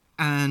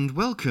And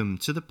welcome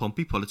to the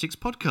Pompey Politics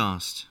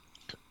Podcast.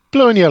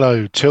 Blue and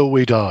yellow till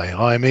we die.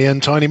 I'm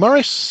Ian Tiny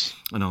Morris.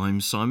 And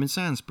I'm Simon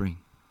Sansbury.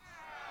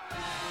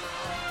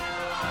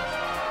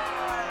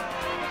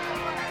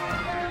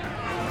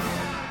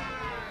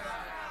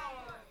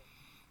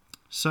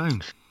 So,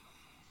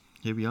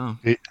 here we are.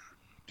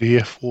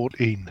 Year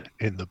 14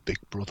 in the Big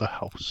Brother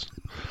house.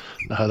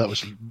 No, that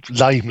was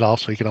lame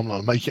last week, and I'm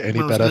not going to make it any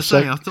better.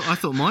 I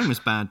thought mine was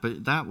bad,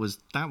 but that was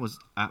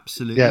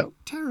absolutely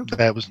terrible.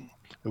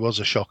 It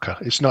was a shocker.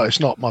 It's not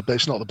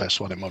the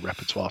best one in my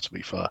repertoire, to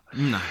be fair.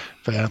 No.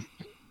 Fair.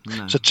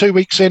 No. So 2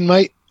 weeks in,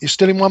 mate, you're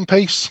still in one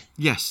piece?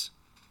 Yes,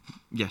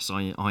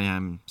 I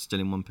am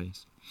still in one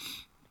piece.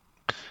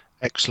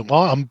 Excellent.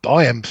 Well,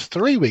 I am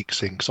 3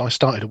 weeks in because I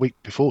started a week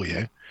before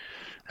you,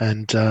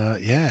 and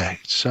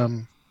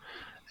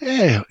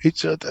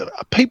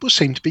people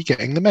seem to be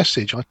getting the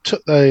message. I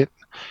took the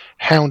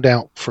hound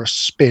out for a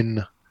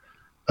spin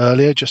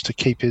earlier just to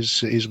keep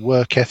his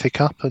work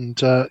ethic up, and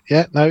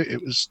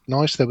it was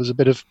nice. There was a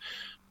bit of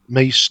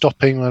me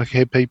stopping when I could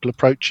hear people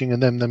approaching,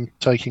 and then them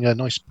taking a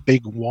nice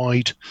big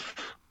wide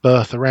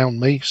berth around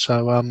me.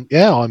 So I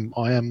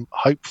am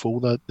hopeful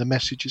that the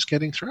message is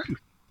getting through.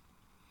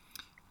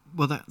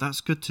 Well,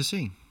 that's good to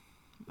see.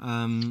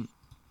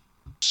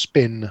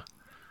 Spin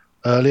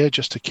earlier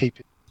just to keep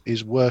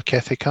his work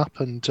ethic up,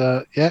 and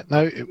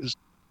it was.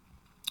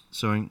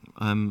 Sorry,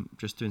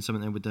 just doing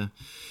something there with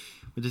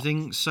the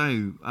thing.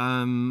 So,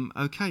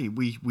 okay,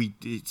 we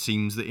it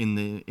seems that in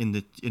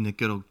the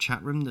good old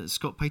chat room that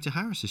Scott Pater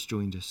Harris has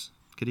joined us.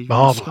 Good evening,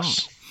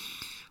 marvellous.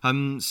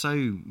 Scott.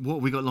 So what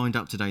have we got lined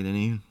up today then,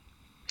 Ian?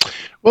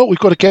 Well, we've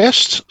got a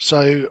guest.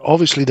 So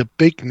obviously the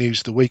big news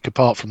of the week,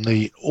 apart from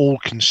the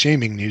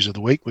all-consuming news of the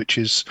week, which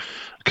is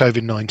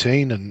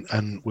COVID-19,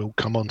 and we'll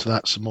come on to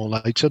that some more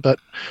later. But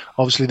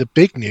obviously the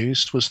big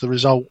news was the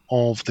result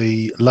of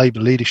the Labour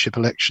leadership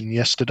election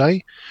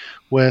yesterday,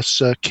 where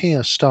Sir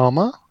Keir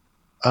Starmer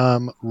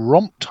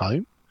romped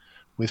home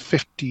with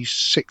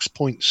 56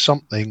 point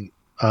something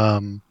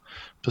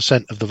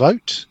percent of the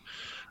vote.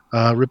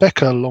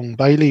 Rebecca Long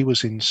Bailey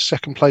was in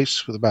second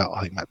place with about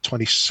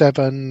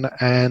 27,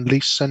 and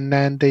Lisa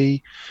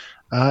Nandy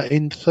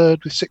in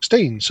third with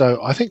 16. So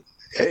I think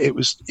it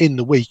was in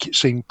the week, it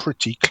seemed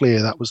pretty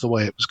clear that was the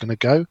way it was going to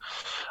go.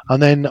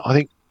 And then I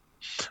think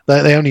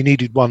they only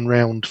needed one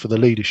round for the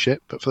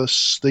leadership, but for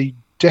the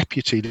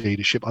deputy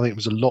leadership, I think there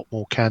was a lot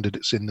more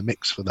candidates in the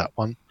mix for that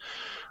one.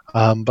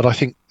 But I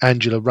think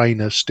Angela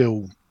Rayner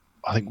still,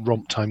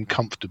 romped home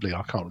comfortably.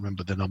 I can't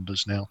remember the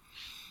numbers now.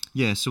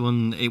 Yeah, so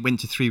it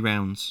went to 3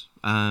 rounds,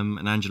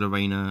 and Angela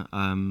Rayner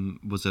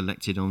was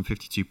elected on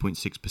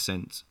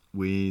 52.6%,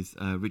 with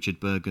Richard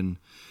Bergen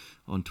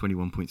on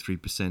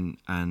 21.3%,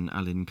 and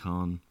Alan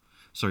Khan.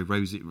 Sorry,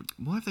 Rosie.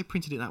 Why have they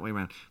printed it that way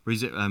around?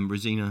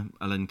 Rosina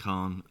Alan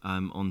Khan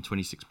on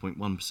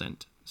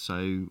 26.1%.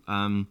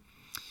 So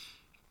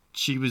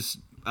she was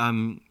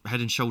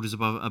head and shoulders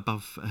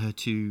above her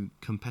two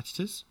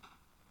competitors.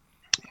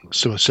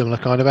 So a similar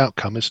kind of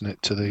outcome, isn't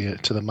it, to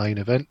the main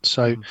event?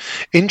 So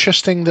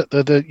interesting that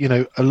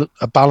the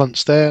a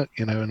balance there,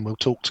 and we'll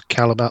talk to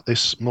Cal about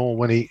this more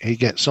when he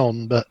gets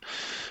on. But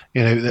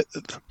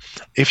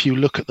if you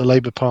look at the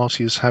Labour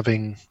Party as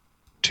having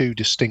two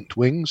distinct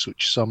wings,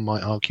 which some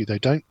might argue they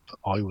don't, but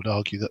I would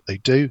argue that they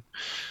do.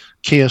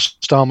 Keir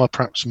Starmer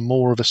perhaps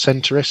more of a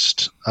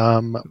centrist,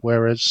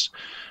 whereas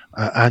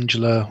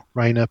Angela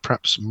Rayner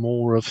perhaps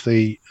more of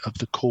the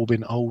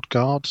Corbyn old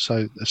guard.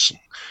 So there's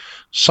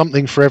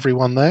something for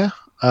everyone there.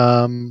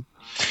 And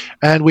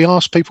we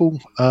asked people,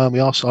 I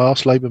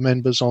asked Labour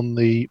members on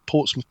the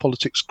Portsmouth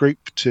Politics group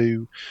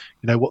to,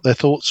 what their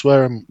thoughts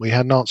were, and we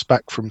had an answer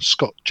back from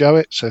Scott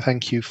Jowett. So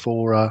thank you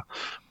for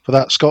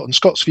that, Scott. And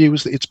Scott's view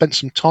was that he'd spent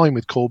some time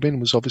with Corbyn,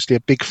 was obviously a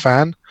big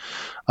fan,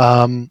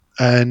 and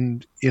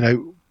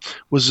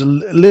was a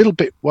little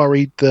bit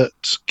worried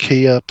that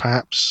Keir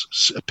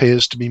perhaps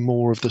appears to be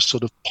more of the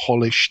sort of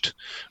polished,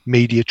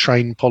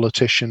 media-trained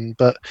politician.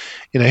 But,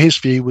 his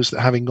view was that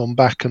having gone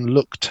back and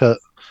looked at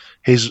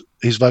his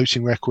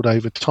voting record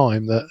over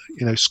time, that,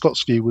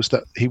 Scott's view was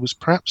that he was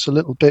perhaps a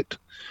little bit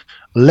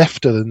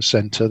lefter than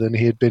centre than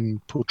he had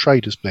been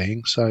portrayed as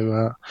being.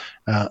 So,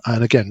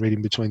 and again,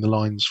 reading between the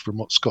lines from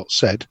what Scott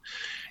said,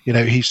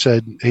 he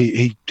said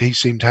he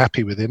seemed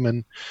happy with him,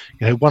 and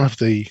one of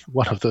the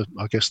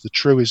I guess the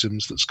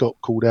truisms that Scott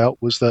called out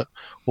was that,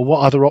 well, what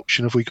other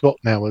option have we got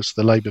now as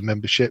the Labour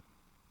membership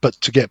but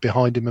to get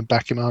behind him and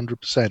back him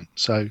 100%?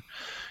 So,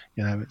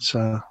 it's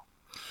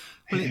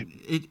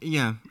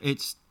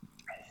it's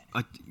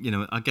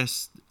I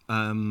guess.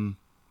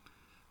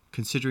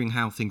 Considering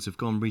how things have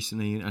gone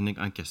recently, and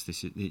I guess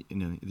this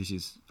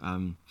is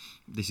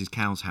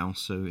Cal's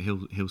house, so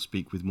he'll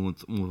speak with more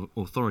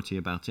authority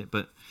about it.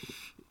 But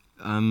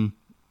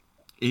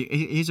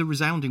it is a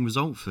resounding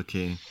result for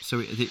Keir.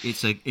 So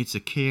it's a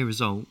Keir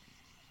result.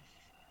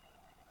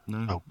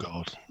 No. Oh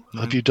God!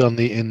 No? Have you done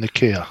in the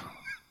Keir?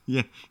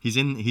 Yeah, he's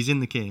in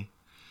the Keir.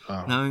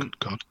 Oh no. Good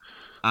God.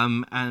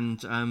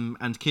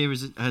 And Keir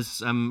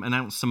has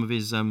announced some of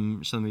his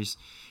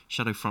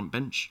shadow front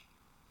bench.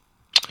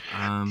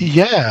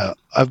 Yeah,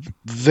 a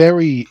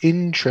very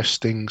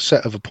interesting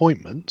set of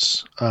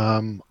appointments.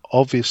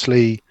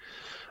 Obviously,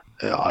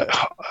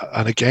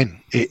 and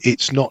again,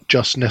 it's not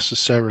just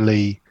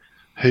necessarily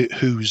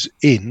who's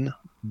in,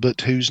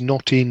 but who's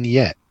not in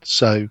yet.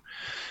 So,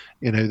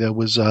 there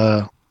was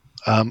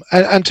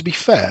and to be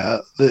fair,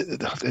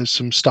 there's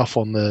some stuff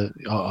on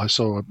I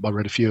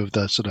read a few of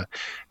the sort of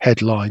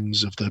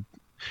headlines of the,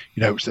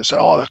 they say,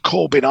 oh, the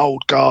Corbyn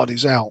old guard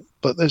is out,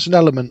 but there's an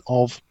element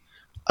of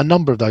a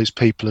number of those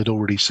people had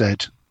already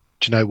said,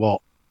 do you know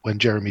what? When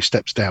Jeremy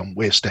steps down,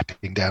 we're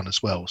stepping down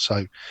as well.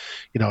 So,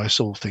 I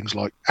saw things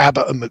like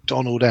Abbott and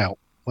McDonald out.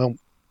 Well,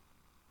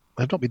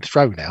 they've not been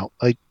thrown out.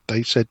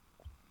 They said,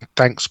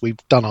 thanks, we've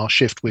done our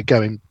shift, we're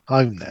going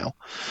home now.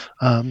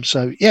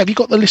 So, yeah, have you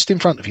got the list in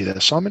front of you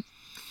there, Simon?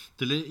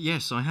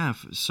 Yes, I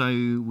have. So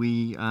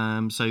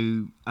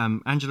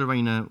Angela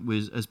Rayner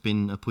has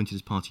been appointed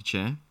as party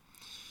chair,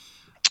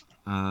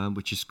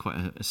 which is quite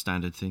a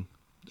standard thing,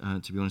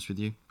 to be honest with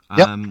you.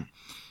 Yep.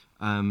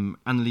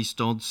 Annalise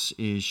Dodds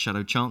is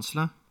Shadow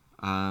Chancellor.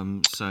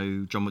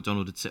 So John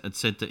McDonnell had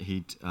said that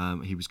he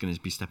was going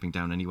to be stepping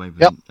down anyway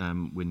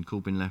when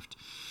Corbyn left.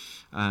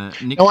 I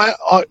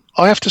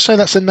have to say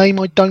that's a name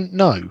I don't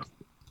know.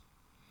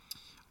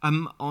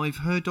 I've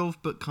heard of,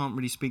 but can't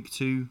really speak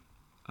to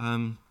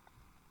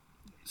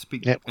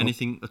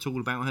anything at all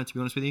about her, to be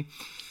honest with you.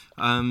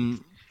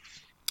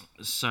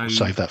 So I'll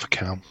save that for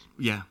Cal.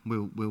 Yeah,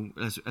 we'll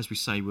as we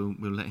say, we'll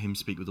let him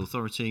speak with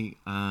authority,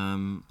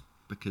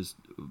 because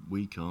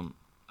we can't.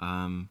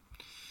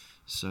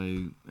 So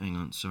hang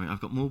on, sorry,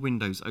 I've got more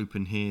windows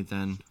open here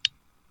than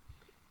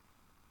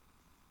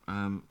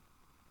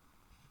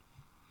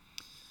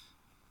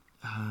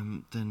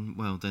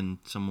than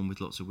someone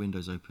with lots of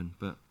windows open,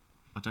 but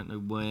I don't know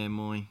where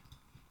my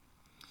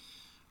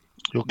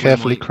your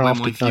carefully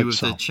crafted where my view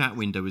notes of the chat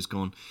window is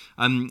gone.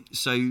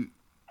 So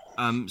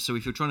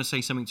if you're trying to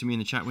say something to me in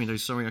the chat window,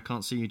 sorry, I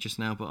can't see you just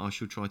now, but I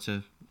shall try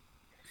to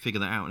figure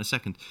that out in a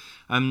second.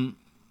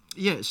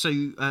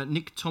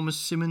 Nick Thomas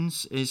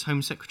Simmons is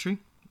Home Secretary.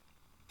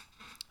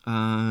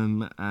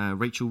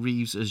 Rachel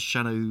Reeves as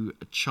Shadow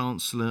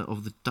Chancellor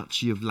of the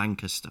Duchy of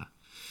Lancaster,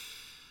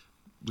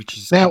 which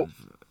is now.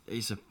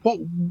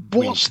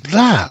 What's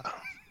that?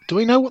 Do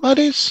we know what that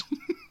is?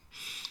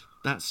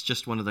 That's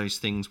just one of those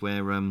things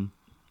where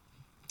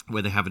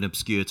they have an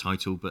obscure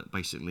title, but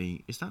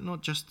basically, is that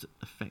not just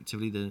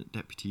effectively the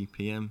Deputy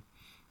PM?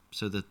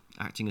 So the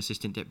Acting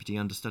Assistant Deputy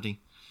Understudy?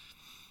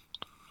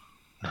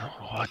 No,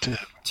 I do.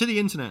 To the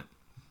internet.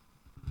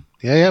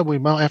 Yeah, we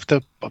might have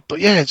to. But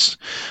yeah, it's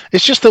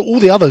just that all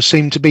the others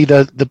seem to be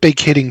the big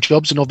hitting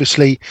jobs, and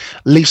obviously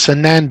Lisa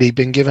Nandy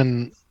been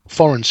given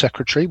Foreign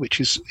Secretary, which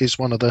is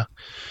one of the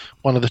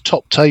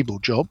top table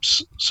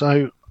jobs.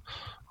 So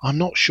I'm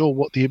not sure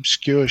what the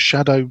obscure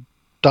Shadow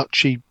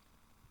Duchy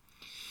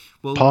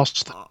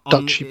past the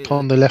Duchy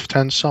on the left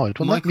hand side.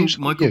 Well,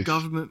 Michael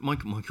Government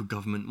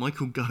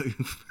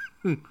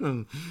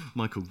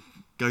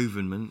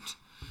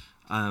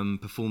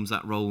performs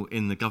that role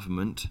in the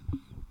government.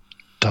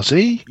 Does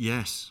he?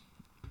 Yes.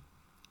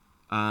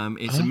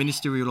 It's a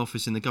ministerial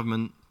office in the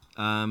government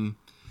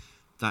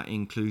that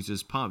includes,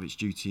 as part of its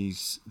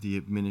duties, the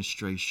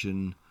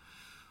administration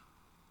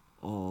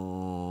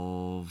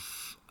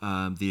of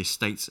the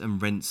estates and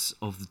rents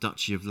of the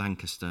Duchy of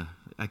Lancaster.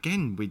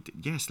 Again,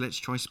 let's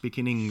try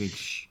speaking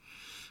English.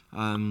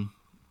 It's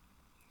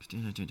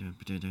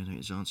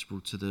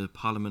answerable to the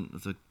Parliament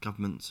of the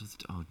governments of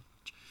the...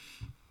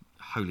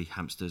 holy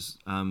hamsters.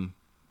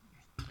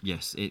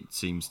 Yes, it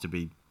seems to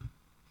be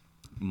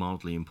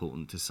mildly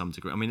important to some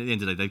degree. I mean, at the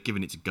end of the day, they've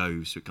given it to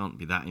Gove, so it can't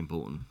be that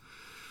important.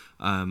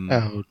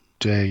 How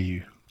dare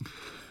you.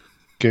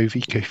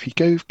 Govey,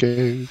 Gove.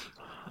 Okay.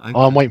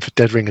 I'm waiting for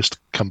Dead Ringers to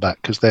come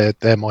back, because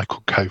their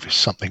Michael Gove is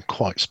something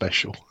quite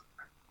special.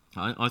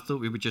 I thought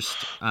we were just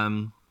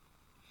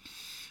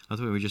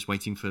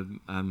waiting for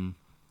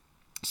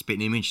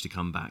Spitting Image to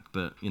come back,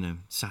 but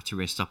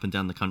satirists up and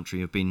down the country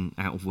have been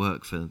out of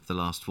work for the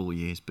last 4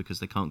 years because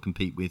they can't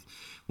compete with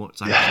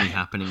what's actually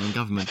happening in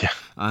government.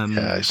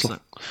 It's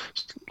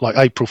like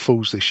April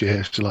Fools this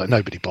year. So like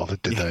nobody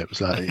bothered, did they? It was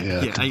like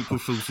April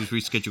Fools was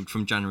rescheduled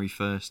from January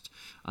 1st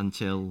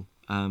until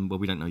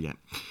we don't know yet.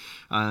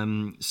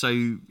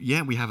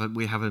 We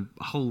have a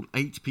whole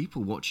 8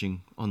 people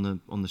watching on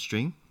the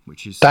stream,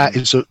 which is that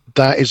is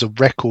a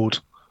record.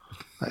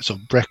 That's a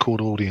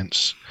record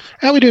audience.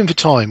 How are we doing for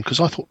time? Because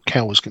I thought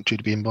Cal was due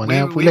to be in by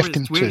now. We left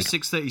him we're at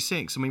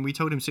 6:36. I mean, we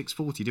told him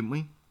 6:40, didn't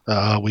we?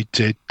 We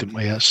did, didn't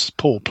we? That's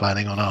poor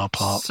planning on our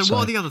part. So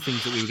what are the other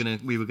things that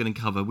we were going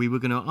to cover? We were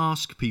going to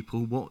ask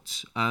people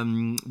what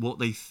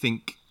they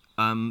think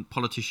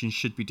politicians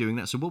should be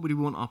doing. So what would we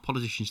want our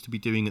politicians to be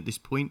doing at this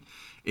point?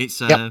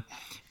 It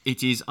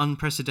is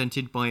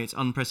unprecedented by its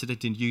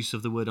unprecedented use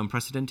of the word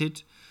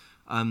unprecedented,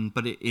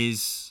 but it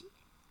is.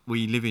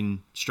 We live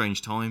in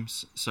strange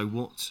times, so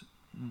what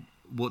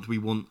do we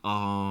want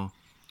our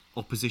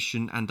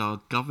opposition and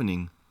our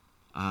governing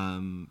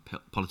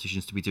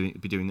politicians to be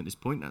doing at this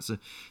point? That's an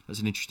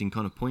interesting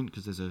kind of point,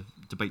 because there's a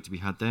debate to be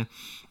had there.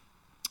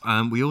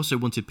 We also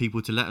wanted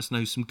people to let us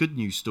know some good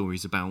news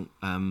stories about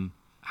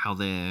how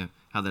their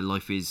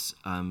life is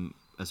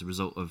as a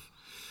result of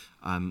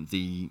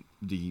the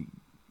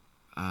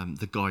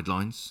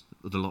guidelines,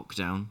 the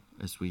lockdown,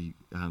 as we've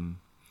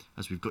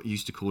got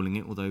used to calling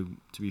it. Although,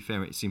 to be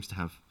fair, it seems to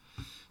have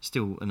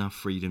still enough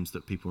freedoms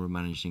that people are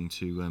managing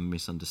to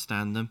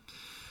misunderstand them.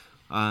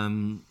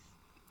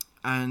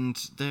 And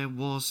there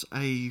was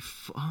why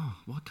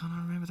can't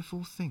I remember the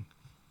fourth thing?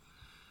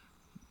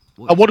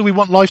 What do we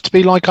want life to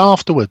be like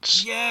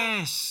afterwards?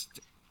 Yes,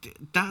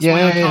 that's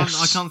why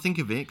I can't think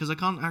of it, because I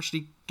can't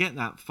actually get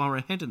that far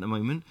ahead at the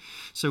moment.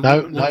 So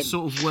what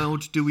sort of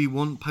world do we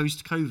want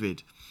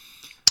post-COVID?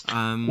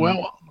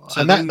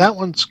 So that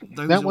one's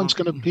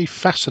going to be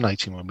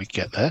fascinating when we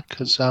get there,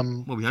 because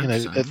we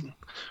hope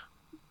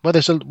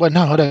so.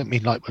 No, I don't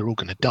mean like we're all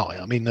going to die.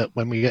 I mean that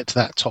when we get to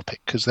that topic,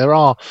 because there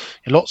are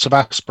lots of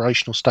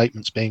aspirational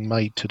statements being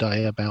made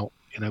today about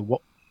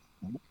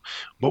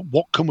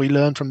what can we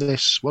learn from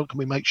this? What can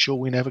we make sure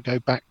we never go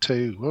back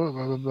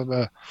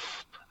to?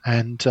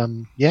 And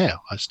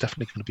it's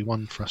definitely going to be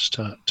one for us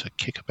to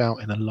kick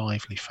about in a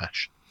lively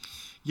fashion.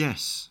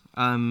 Yes.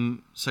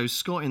 So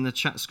Scott in the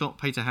chat, Scott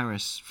Peter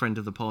Harris, friend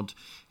of the pod,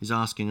 is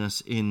asking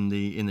us in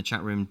the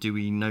chat room, do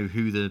we know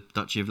who the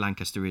Duchy of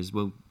Lancaster is?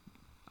 Well,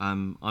 I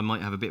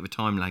might have a bit of a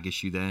time lag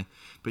issue there,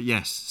 but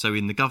yes. So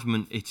in the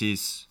government, it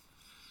is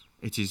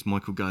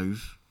Michael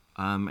Gove,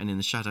 and in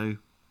the shadow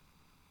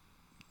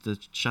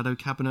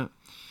cabinet,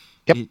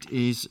 It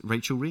is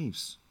Rachel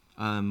Reeves.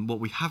 What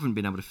we haven't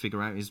been able to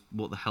figure out is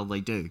what the hell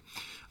they do.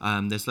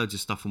 There's loads of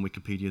stuff on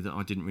Wikipedia that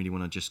I didn't really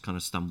want to just kind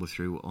of stumble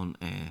through on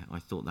air. I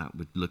thought that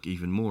would look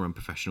even more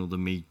unprofessional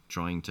than me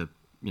trying to,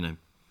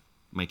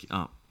 make it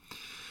up.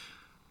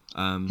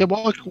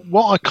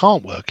 What I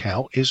can't work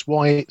out is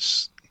why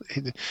it's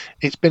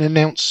been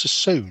announced so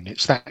soon.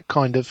 It's that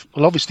kind of,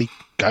 well, obviously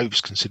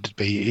Gove's considered to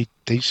be,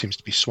 he seems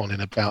to be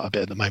swanning about a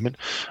bit at the moment,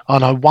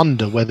 and I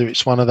wonder whether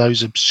it's one of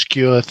those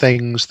obscure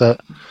things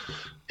that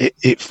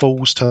it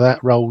falls to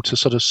that role to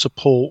sort of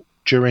support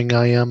during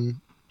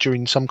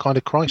some kind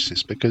of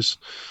crisis, because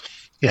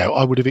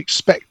I would have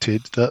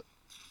expected that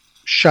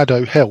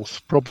Shadow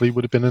Health probably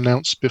would have been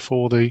announced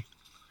before the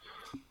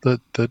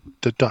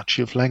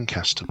Duchy of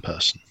Lancaster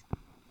person.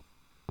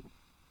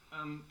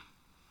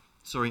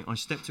 Sorry, I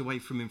stepped away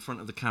from in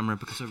front of the camera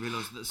because I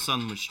realised that the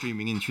sun was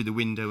streaming in through the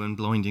window and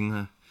blinding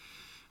the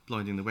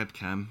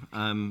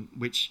webcam,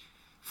 which,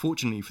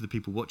 fortunately for the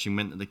people watching,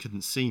 meant that they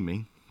couldn't see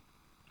me.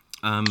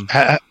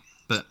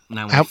 But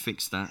now I've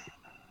fixed that.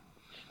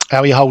 How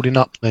are you holding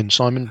up then,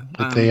 Simon,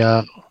 with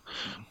the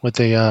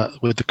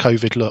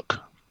COVID look?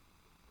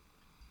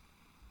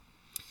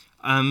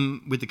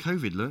 With the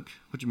COVID look?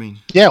 What do you mean?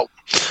 Yeah,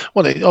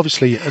 well,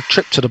 obviously a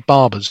trip to the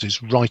barbers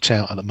is right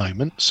out at the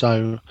moment,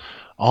 so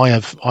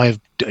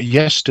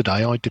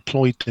yesterday I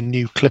deployed the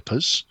new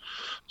clippers,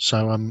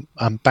 so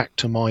I'm back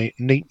to my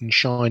neat and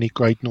shiny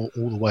grade 0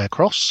 all the way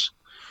across.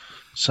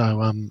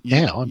 So I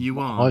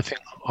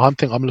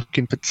think I'm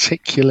looking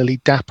particularly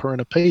dapper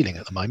and appealing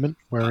at the moment,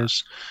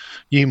 whereas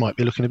you might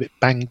be looking a bit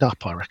banged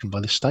up, I reckon, by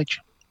this stage.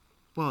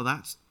 Well,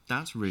 that's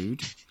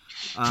rude.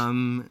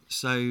 To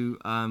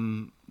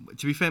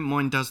be fair,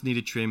 mine does need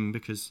a trim,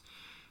 because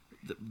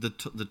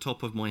the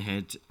top of my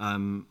head,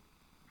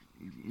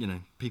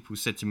 people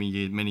said to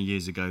me many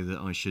years ago that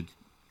I should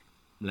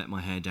let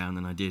my hair down,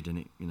 and I did, and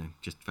it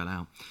just fell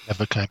out.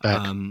 Never came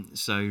back.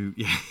 So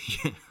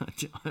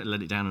I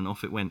let it down and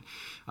off it went.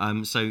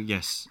 So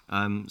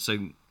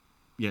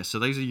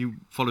those of you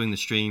following the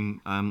stream,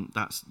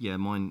 that's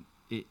mine.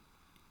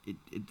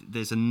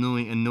 There's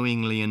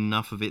annoyingly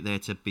enough of it there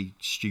to be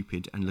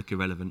stupid and look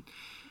irrelevant,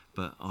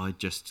 but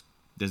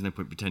there's no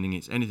point pretending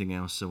it's anything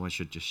else, so I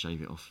should just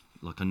shave it off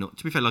like I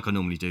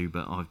normally do,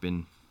 but I've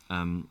been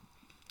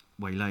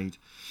waylaid.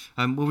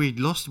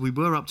 We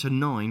were up to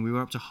 9. We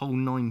were up to whole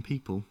 9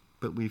 people,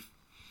 but we've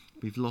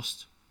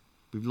lost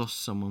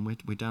someone.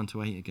 We're down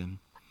to 8 again.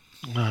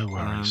 No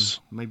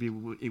worries. Maybe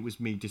it was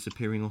me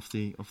disappearing off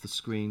the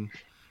screen.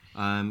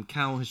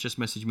 Cal has just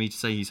messaged me to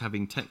say he's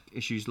having tech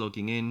issues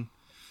logging in.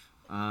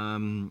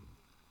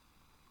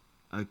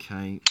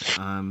 Okay.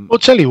 I'll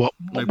tell you what.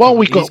 While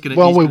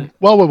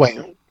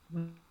we're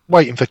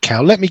waiting for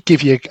Cal, let me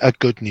give you a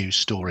good news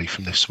story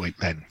from this week.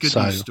 Then. Good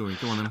news story.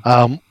 Go on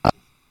then.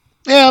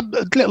 A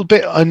little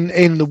bit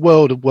in the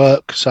world of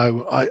work.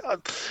 So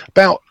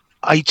about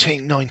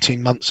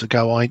 19 months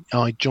ago,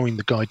 I joined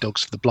the Guide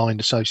Dogs for the Blind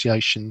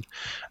Association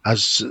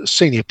as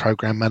senior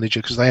program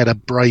manager, because they had a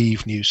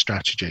brave new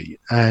strategy.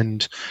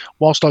 And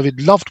whilst I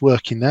loved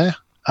working there,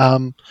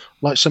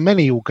 like so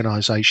many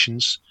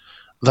organisations,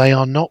 they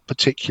are not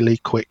particularly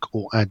quick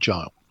or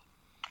agile.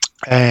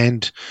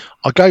 And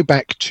I go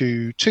back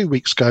to 2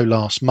 weeks ago,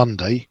 last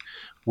Monday,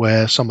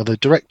 where some of the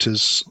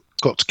directors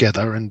got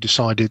together and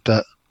decided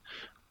that,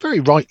 very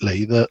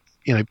rightly, that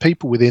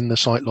people within the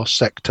sight loss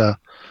sector,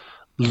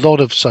 a lot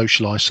of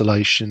social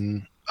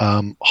isolation,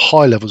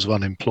 high levels of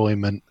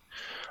unemployment,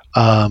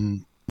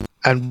 and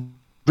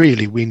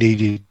really we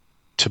needed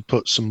to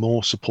put some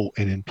more support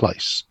in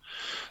place.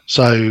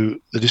 So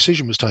the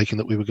decision was taken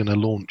that we were going to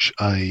launch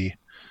an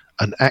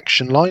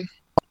action line,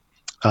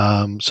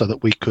 so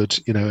that we could,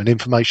 an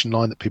information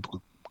line that people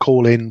could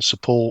call in,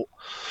 support,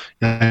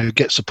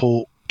 get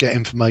support, get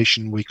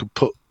information. We could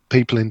put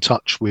people in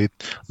touch with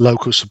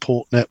local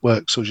support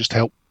networks or just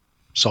help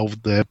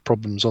solve their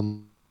problems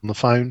on the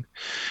phone.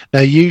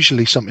 Now,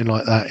 usually something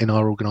like that in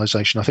our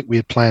organisation, I think we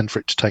had planned for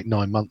it to take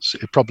 9 months.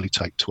 It'd probably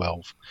take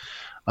 12.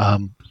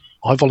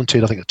 I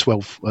volunteered, I think, at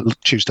 12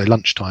 Tuesday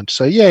lunchtime to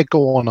say, yeah,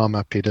 go on, I'm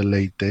happy to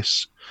lead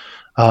this.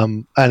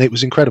 And it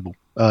was incredible.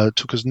 It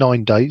took us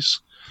 9 days.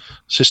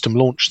 System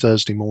launched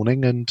Thursday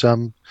morning, and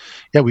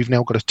we've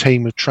now got a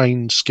team of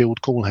trained,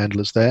 skilled call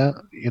handlers there,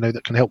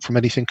 that can help from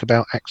anything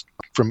about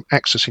from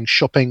accessing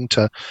shopping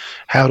to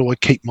how do I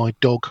keep my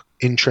dog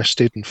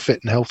interested and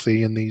fit and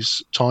healthy in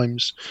these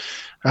times,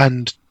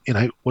 and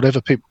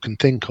whatever people can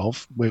think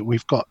of.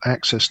 We've got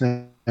access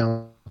now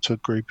to a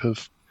group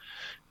of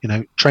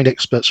trained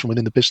experts from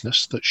within the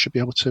business that should be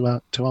able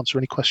to answer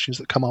any questions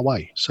that come our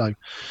way. So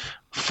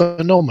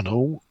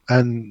phenomenal,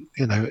 and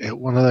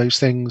one of those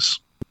things.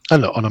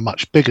 And look, on a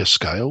much bigger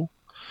scale,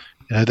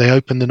 they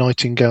opened the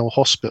Nightingale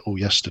Hospital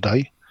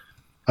yesterday,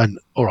 and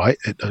all right,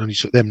 it only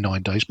took them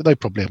 9 days, but they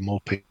probably have more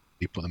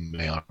people than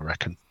me, I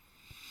reckon.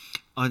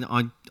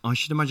 I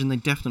should imagine they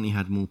definitely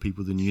had more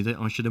people than you.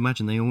 I should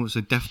imagine they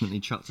also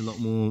definitely chucked a lot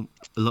more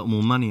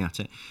money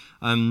at it.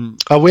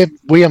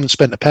 We haven't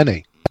spent a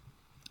penny.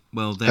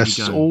 Well, there we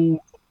go.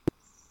 All,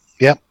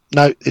 yeah,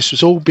 no, this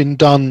has all been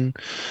done.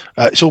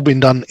 It's all been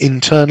done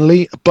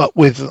internally, but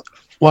with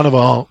one of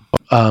our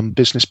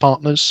business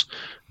partners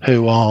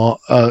who are,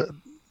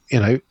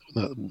 they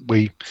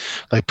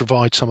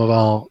provide some of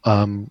our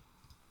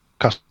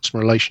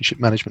customer relationship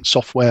management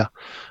software.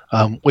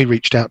 We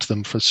reached out to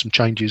them for some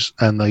changes,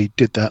 and they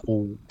did that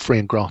all free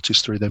and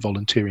gratis through their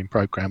volunteering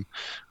program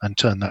and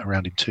turned that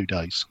around in 2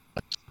 days.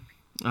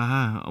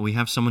 We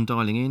have someone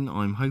dialing in.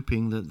 I'm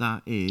hoping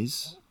that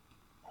is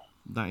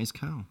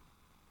Cal.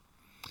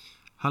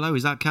 Hello,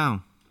 is that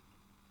Cal?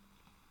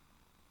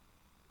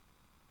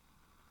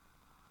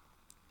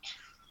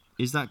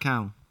 Is that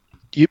Cal?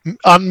 You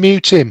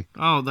unmute him.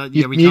 Oh,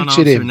 we can't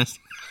answer him. Unless...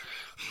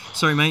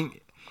 Sorry,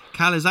 mate.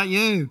 Cal, is that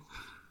you?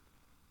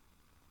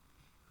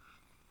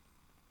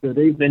 Good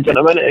evening,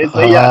 gentlemen. It is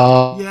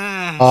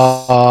Yes.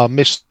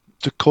 Mr.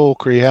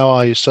 Corkery, how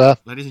are you, sir?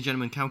 Ladies and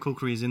gentlemen, Cal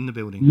Corkery is in the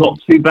building. Not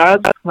too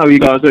bad. How are you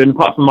guys doing,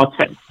 apart from my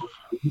tech?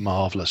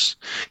 Marvellous.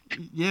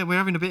 Yeah, we're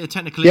having a bit of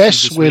technical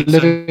issues this we're week,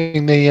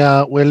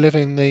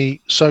 living the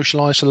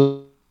social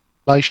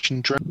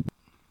isolation dream.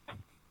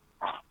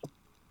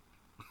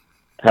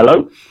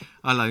 Hello.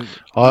 I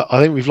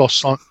think we've lost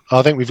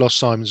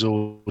Simon's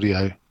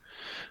audio.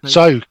 No,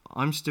 so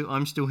I'm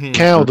still here.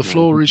 Cal, the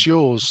floor is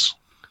yours.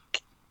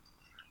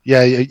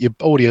 Yeah, your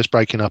audio's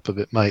breaking up a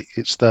bit, mate.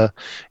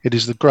 It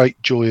is the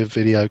great joy of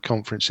video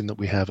conferencing that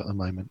we have at the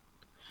moment.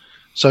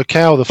 So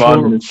Cal, the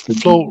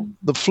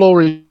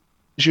floor is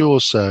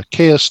yours, sir.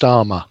 Keir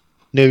Starmer,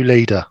 new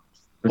leader.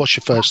 What's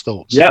your first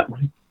thoughts? Yeah,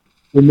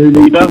 the new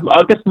leader.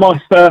 I guess my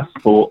first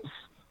thoughts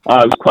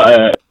was quite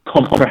a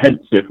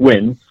comprehensive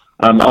win.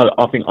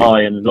 I think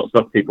I and lots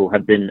of other people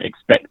had been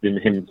expecting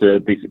him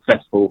to be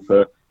successful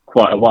for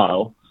quite a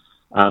while,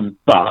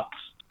 but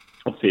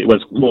obviously it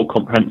was more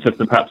comprehensive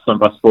than perhaps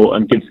some of us thought,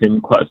 and gives him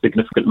quite a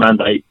significant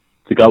mandate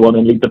to go on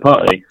and lead the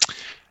party.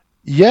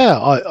 Yeah,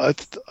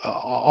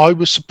 I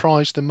was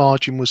surprised the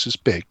margin was as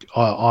big.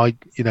 I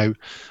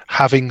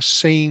having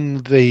seen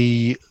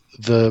the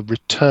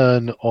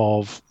return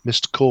of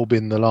Mr.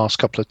 Corbyn the last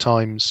couple of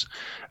times,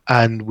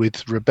 and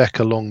with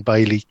Rebecca Long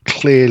Bailey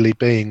clearly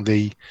being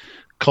the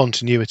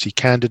continuity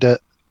candidate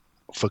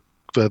for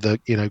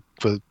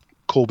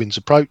Corbyn's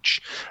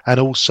approach, and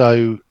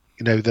also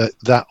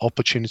that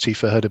opportunity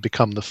for her to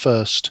become the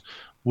first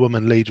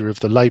woman leader of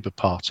the Labour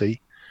Party,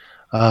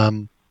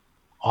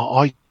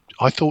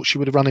 I thought she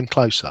would have run him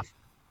closer.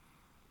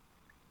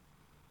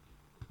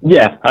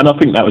 Yeah, and I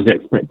think that was the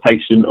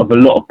expectation of a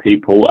lot of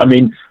people. I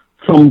mean,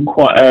 from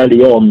quite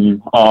early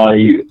on,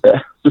 I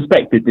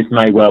suspected this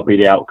may well be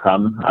the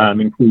outcome,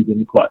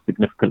 including quite a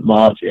significant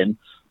margin,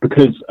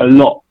 because a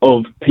lot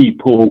of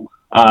people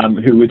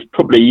who would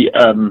probably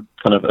kind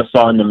of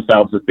assign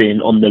themselves as being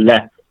on the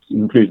left,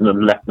 including on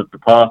the left of the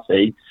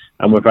party,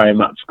 and were very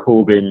much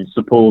Corbyn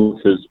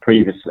supporters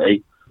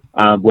previously,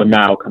 were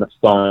now kind of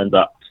signed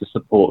up to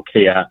support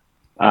Keir,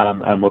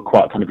 and were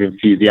quite kind of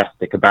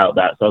enthusiastic about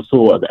that. So I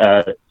saw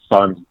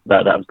signs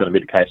that was going to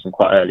be the case, and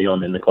quite early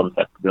on in the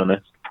contest, to be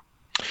honest.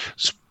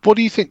 So what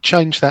do you think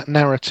changed that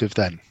narrative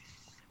then?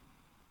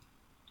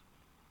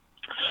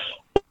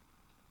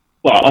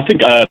 Well, I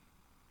think...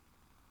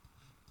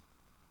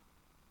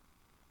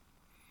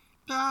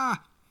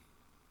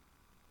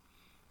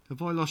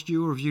 Have I lost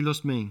you, or have you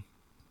lost me?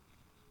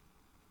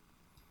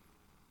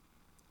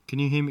 Can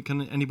you hear me?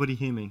 Can anybody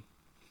hear me?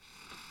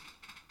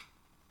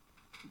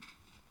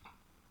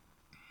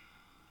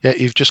 Yeah,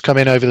 you've just come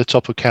in over the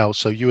top of Cal,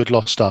 so you had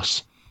lost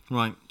us.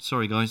 Right,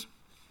 sorry guys.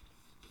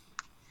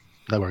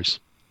 No worries.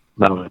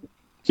 No.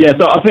 Yeah,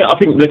 so I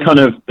think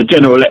the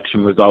general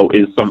election result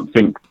is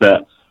something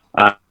that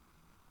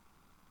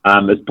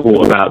has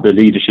brought about the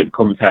leadership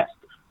contest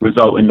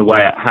result in the way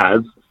it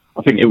has.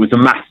 I think it was a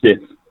massive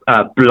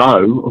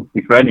blow,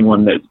 obviously, for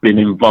anyone that's been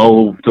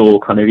involved or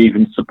kind of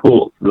even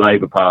supports the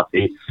Labour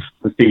Party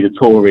to see the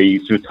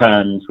Tories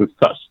returns with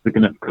such a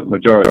significant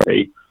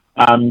majority.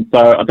 So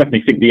I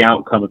definitely think the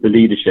outcome of the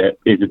leadership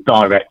is a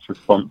direct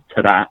response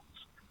to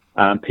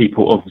that.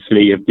 People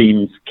obviously have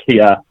deemed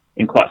Keir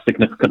in quite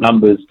significant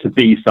numbers to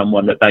be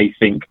someone that they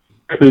think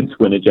could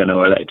win a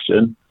general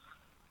election.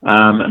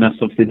 And that's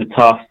obviously the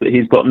task that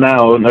he's got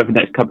now and over the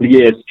next couple of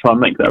years to try and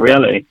make that a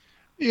reality.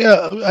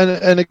 Yeah,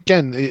 and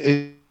again,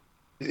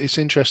 it's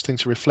interesting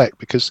to reflect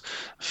because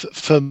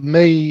for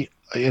me,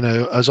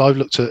 as I've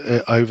looked at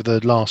it over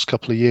the last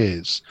couple of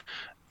years,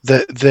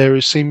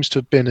 there seems to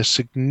have been a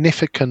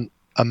significant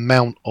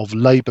amount of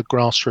Labour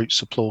grassroots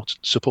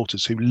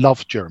supporters who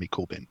love Jeremy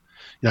Corbyn,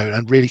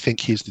 and really think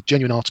he's the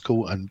genuine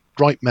article and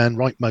right man,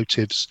 right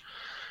motives.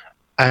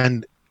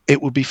 And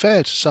it would be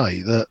fair to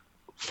say that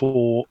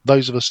for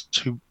those of us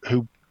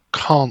who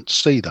can't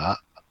see that,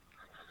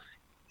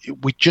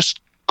 we just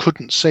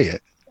couldn't see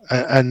it.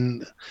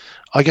 And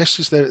I guess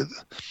the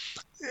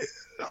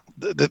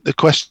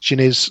question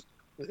is,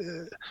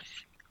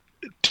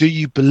 do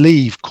you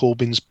believe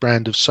Corbyn's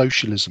brand of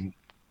socialism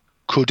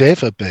could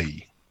ever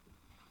be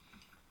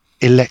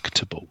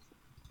electable?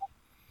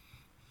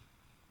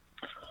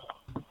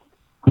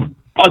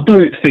 I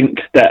don't think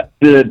that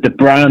the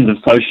brand of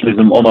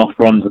socialism on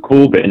offer under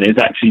Corbyn is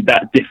actually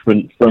that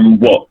different from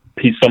what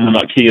someone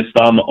like Keir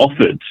Starmer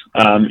offered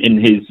in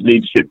his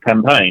leadership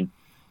campaign.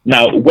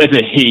 Now,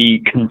 whether he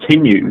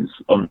continues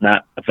on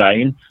that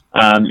vein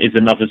is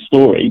another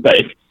story. But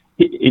if,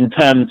 in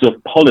terms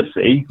of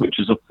policy, which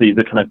is obviously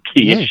the kind of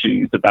key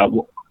issues about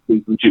what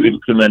would you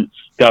implement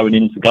going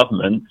into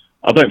government,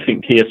 I don't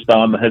think Keir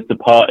Starmer has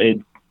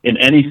departed in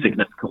any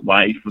significant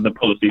way from the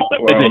policies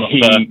that were on offer.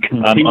 Whether he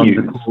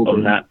continues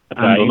on that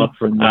vein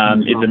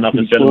is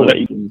another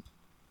story.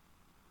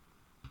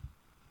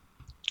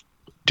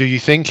 Do you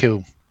think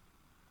he'll?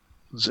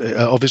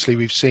 Obviously,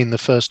 we've seen the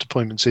first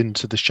appointments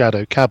into the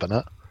shadow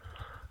cabinet.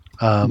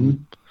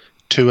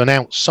 To an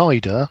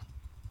outsider,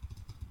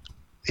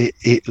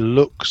 it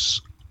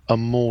looks a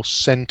more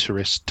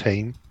centrist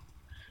team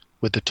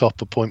with the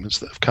top appointments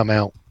that have come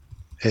out.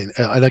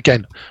 And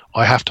again,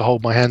 I have to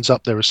hold my hands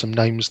up. There are some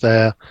names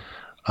there,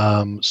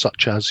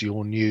 such as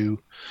your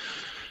new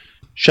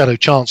Shadow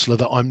Chancellor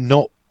that I'm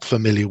not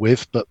familiar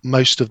with, but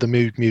most of the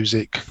mood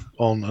music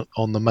on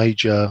the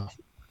major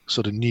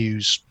sort of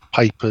news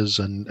papers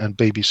and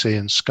BBC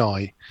and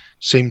Sky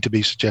seemed to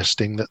be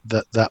suggesting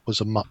that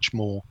was a much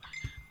more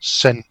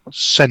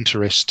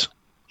centrist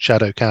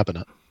shadow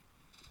cabinet.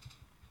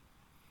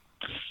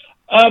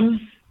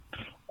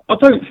 I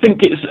don't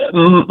think it's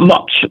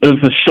much of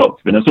a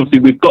shock to us. Obviously,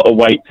 we've got to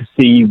wait to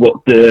see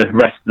what the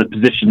rest of the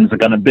positions are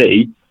going to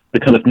be.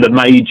 The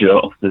major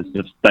offices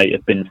of state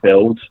have been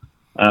filled.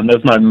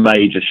 There's no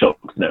major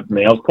shocks in it for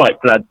me. I was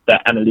quite glad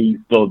that Annalise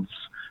Dodds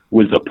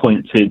was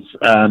appointed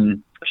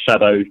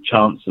Shadow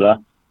Chancellor.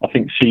 I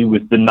think she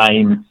was the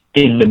name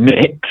in the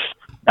mix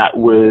that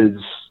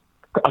was,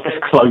 I guess,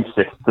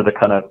 closest to the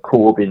kind of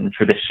Corbyn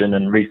tradition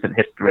and recent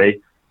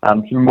history.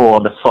 She's more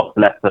on the soft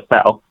left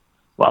herself,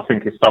 but I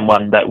think it's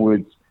someone that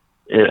would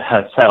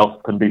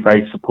herself can be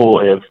very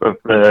supportive of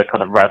the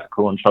kind of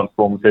radical and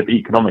transformative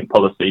economic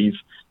policies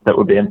that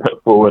were being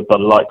put forward by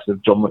the likes of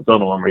John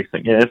McDonnell in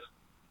recent years.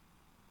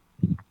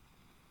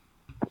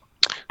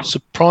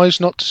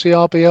 Surprised not to see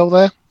RBL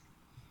there?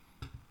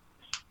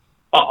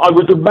 I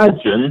would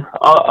imagine.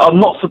 I'm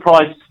not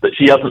surprised that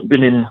she hasn't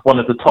been in one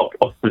of the top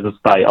offices of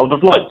state. I would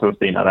have liked to have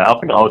seen her there. I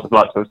think I would have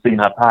liked to have seen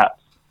her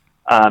perhaps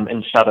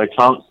in Shadow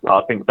Chancellor.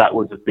 I think that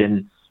would have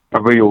been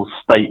a real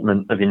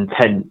statement of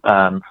intent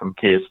from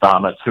Keir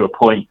Starmer to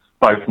appoint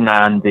both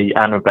Nandy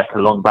and Rebecca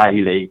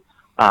Long-Bailey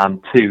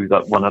to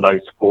one of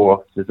those four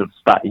offices of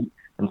state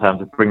in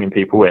terms of bringing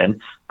people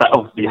in. That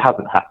obviously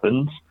hasn't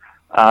happened.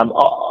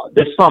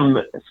 There's some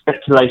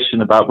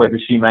speculation about whether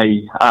she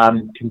may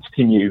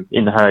continue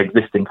in her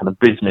existing kind of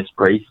business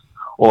brief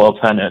or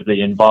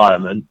alternatively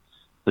environment,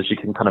 so she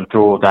can kind of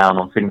draw down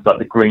on things like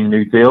the Green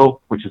New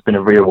Deal, which has been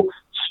a real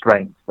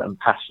strength and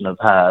passion of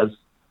hers.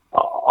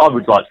 I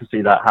would like to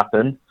see that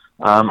happen.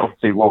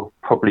 Obviously, we'll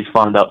probably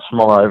find out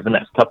tomorrow over the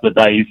next couple of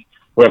days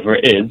whether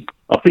it is.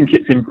 I think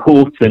it's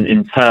important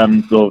in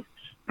terms of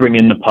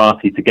bringing the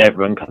party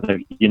together and kind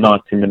of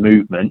uniting the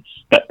movement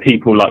that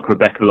people like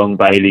Rebecca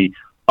Long-Bailey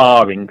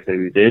are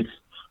included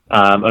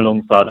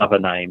alongside other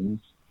names,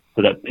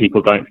 so that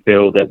people don't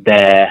feel that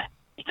their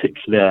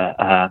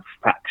particular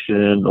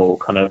faction or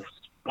kind of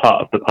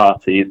part of the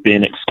party is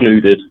being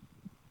excluded.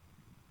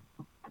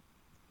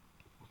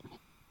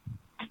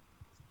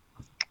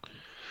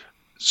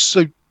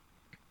 So, Are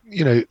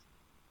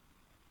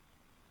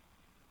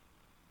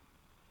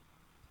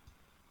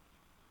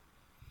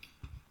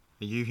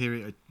you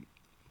hearing?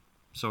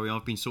 Sorry,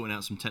 I've been sorting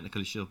out some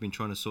technical issues. I've been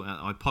trying to sort out.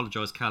 I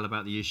apologise, Cal,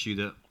 about the issue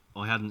that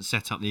I hadn't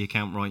set up the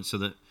account right, so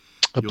that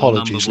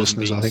Apologies,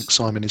 listeners. I think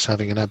Simon is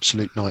having an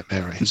absolute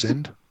nightmare at his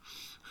end.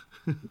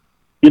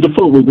 You'd have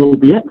thought we'd all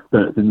be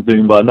experts in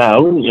Zoom by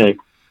now, wouldn't you?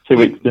 2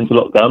 weeks into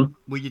lockdown.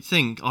 Well, you'd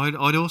think.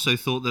 I'd also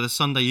thought that a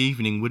Sunday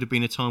evening would have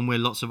been a time where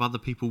lots of other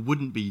people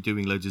wouldn't be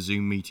doing loads of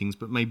Zoom meetings,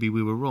 but maybe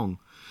we were wrong.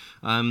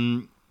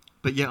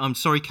 But yeah, I'm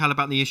sorry, Cal,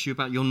 about the issue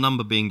about your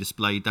number being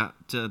displayed.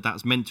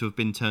 That's meant to have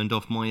been turned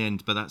off my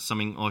end, but that's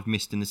something I've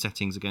missed in the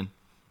settings again.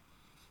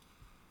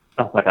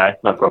 That's okay,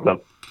 no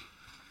problem.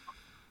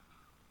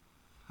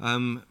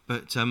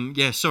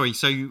 Yeah, sorry.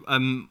 So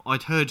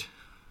I'd heard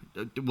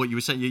what you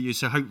were saying.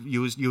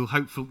 You're still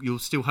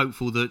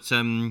hopeful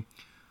that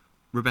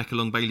Rebecca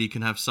Long Bailey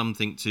can have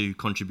something to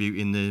contribute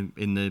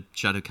in the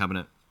shadow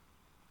cabinet.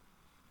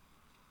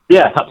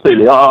 Yeah,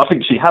 absolutely. I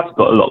think she has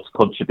got a lot to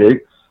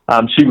contribute.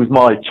 She was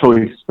my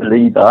choice for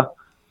leader,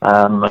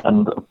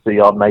 and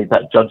obviously I made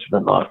that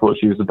judgment that I thought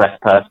she was the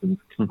best person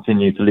to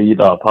continue to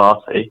lead our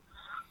party.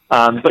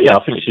 But yeah,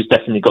 I think she's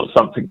definitely got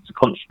something to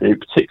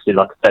contribute, particularly,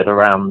 like I said,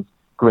 around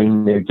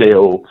Green New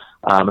Deal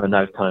and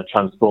those kind of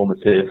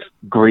transformative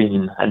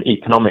green and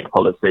economic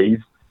policies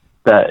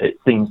that it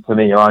seems to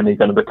me are only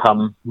going to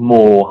become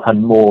more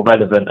and more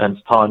relevant as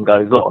time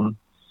goes on.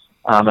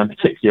 And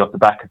particularly off the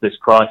back of this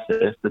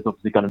crisis, there's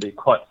obviously going to be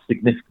quite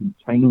significant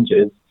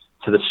changes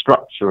to the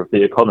structure of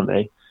the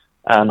economy.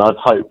 And I'd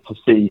hope to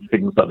see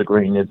things like the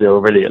Green New Deal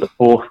really at the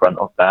forefront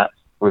of that,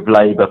 with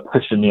Labour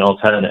pushing the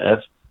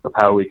alternative of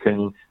how we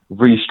can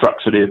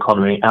restructure the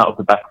economy out of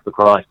the back of the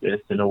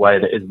crisis in a way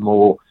that is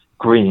more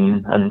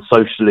green and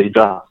socially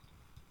just.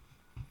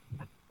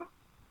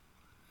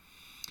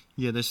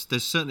 Yeah,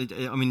 there's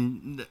certainly. I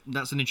mean,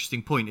 that's an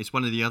interesting point. It's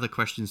one of the other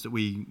questions that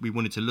we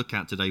wanted to look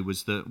at today.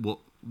 Was that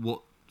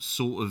what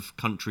sort of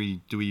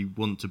country do we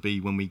want to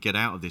be when we get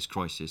out of this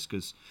crisis?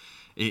 Because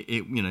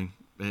it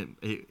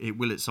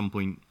will at some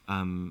point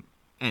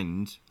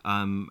end,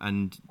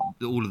 and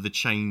all of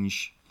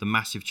the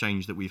massive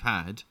change that we've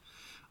had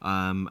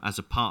as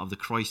a part of the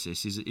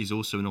crisis is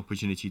also an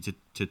opportunity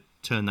to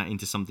turn that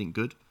into something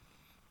good.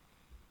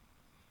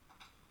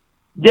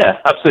 Yeah,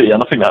 absolutely.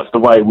 And I think that's the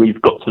way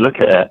we've got to look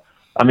at it.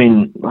 I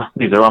mean,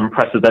 these are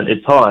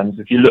unprecedented times.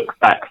 If you look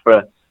back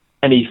for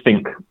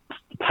anything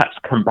perhaps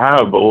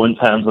comparable in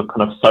terms of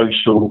kind of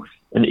social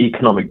and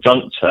economic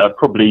juncture,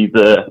 probably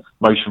the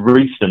most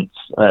recent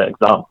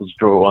examples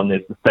draw on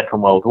is the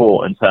Second World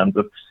War in terms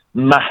of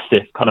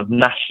massive kind of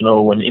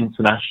national and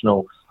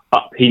international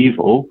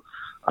upheaval,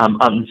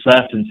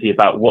 uncertainty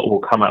about what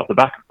will come out of the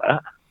back of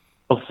that.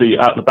 Obviously,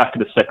 out the back of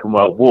the Second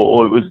World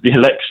War, it was the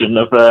election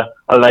of a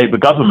Labour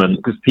government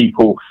because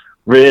people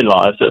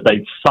realised that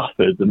they'd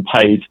suffered and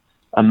paid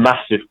a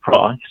massive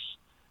price,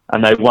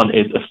 and they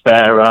wanted a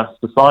fairer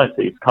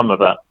society to come of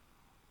that.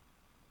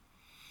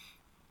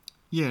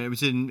 Yeah, it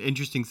was an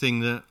interesting thing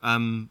that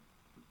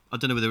I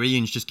don't know whether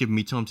Ian's just given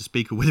me time to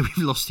speak or whether we've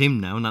lost him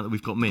now that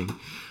we've got me.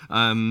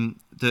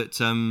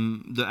 That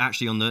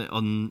actually on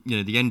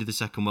the end of the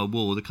Second World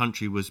War, the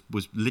country was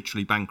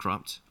literally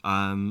bankrupt.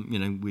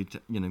 With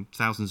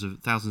thousands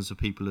of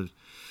people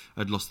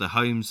had lost their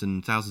homes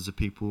and thousands of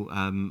people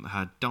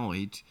had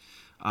died.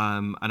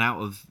 And out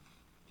of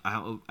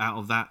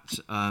that,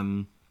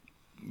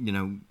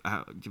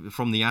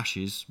 from the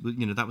ashes,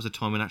 that was a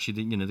time when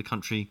actually the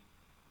country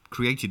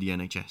created the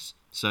NHS.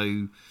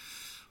 So.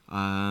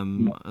 I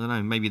don't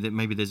know. Maybe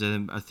there's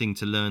a thing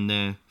to learn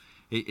there.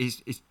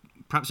 It's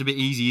perhaps a bit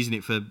easy, isn't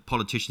it, for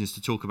politicians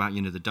to talk about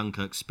the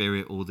Dunkirk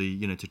spirit or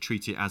the to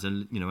treat it as a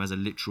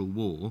literal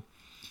war,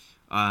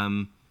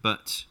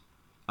 but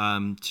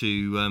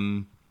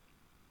it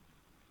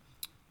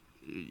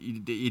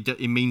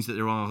means that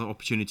there are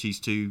opportunities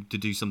to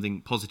do something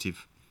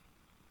positive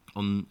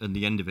at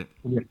the end of it.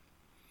 Yeah.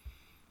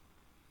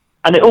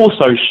 And it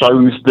also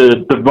shows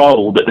the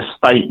role that the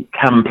state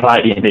can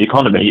play in the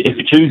economy if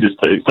it chooses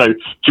to. So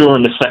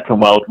during the Second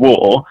World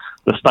War,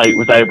 the state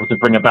was able to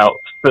bring about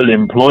full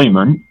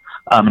employment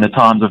in the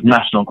times of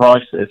national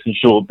crisis,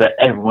 ensured that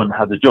everyone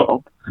had a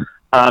job.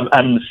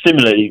 And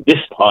similarly,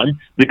 this time,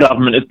 the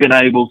government has been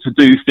able to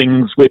do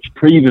things which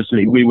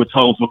previously we were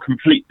told were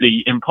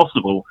completely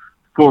impossible.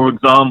 For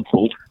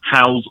example,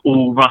 house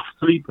all rough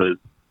sleepers.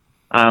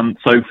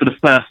 So for the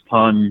first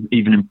time,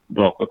 even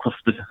across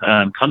the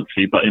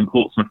country, but in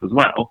Portsmouth as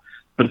well,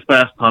 for the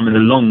first time in a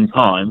long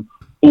time,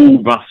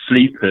 all rough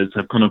sleepers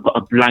have kind of got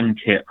a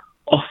blanket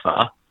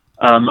offer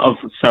of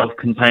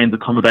self-contained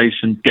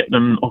accommodation to get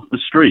them off the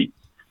streets.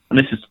 And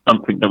this is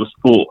something that was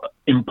thought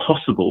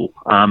impossible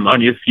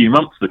only a few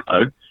months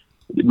ago.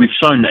 We've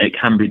shown that it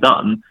can be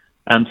done.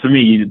 And for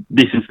me,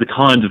 this is the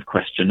kind of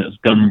question that's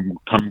become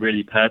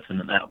really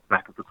pertinent out the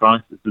back of the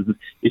crisis.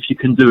 If you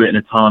can do it in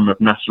a time of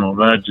national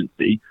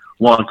emergency,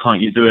 why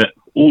can't you do it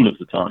all of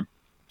the time?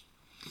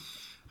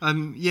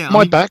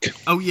 Back.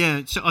 Oh,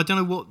 yeah. So I don't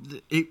know what...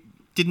 It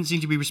didn't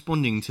seem to be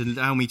responding to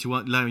allow you to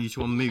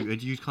unmute.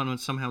 Had you kind of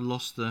somehow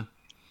lost the...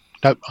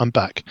 No, I'm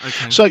back.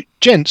 Okay. So,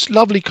 gents,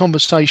 lovely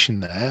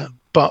conversation there,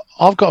 but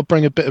I've got to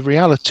bring a bit of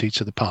reality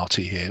to the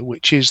party here,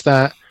 which is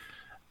that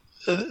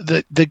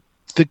the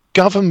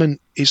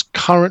government is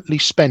currently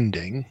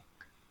spending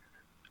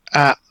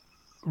at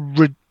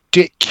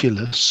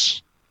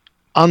ridiculous,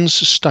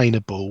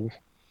 unsustainable,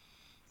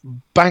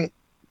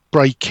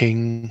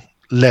 bank-breaking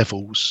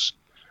levels.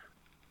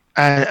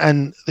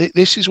 And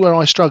this is where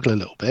I struggle a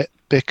little bit,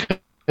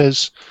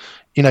 because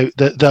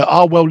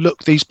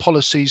look, these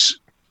policies,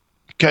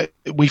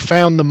 we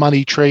found the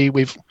money tree.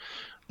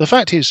 The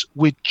fact is,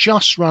 we're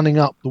just running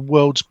up the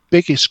world's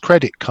biggest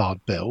credit card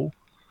bill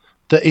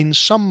that in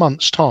some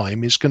months'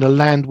 time is going to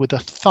land with a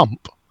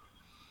thump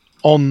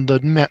on the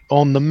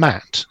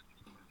mat.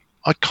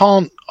 I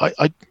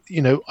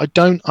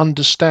don't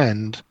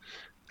understand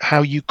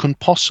how you can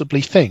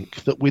possibly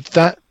think that with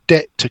that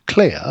debt to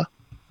clear,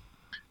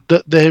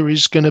 that there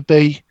is going to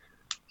be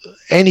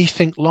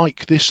anything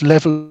like this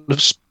level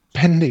of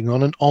spending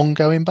on an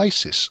ongoing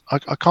basis.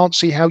 I can't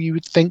see how you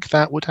would think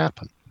that would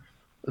happen.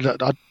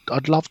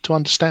 I'd love to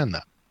understand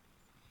that.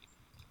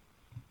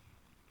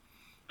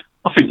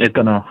 I think there's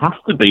going to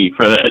have to be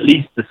for at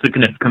least a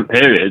significant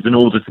period in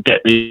order to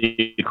get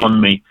the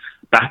economy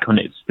back on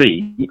its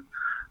feet,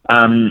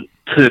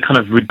 to kind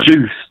of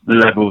reduce the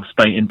level of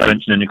state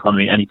intervention in the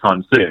economy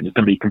anytime soon. It's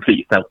going to be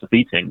completely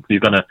self-defeating. So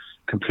you're going to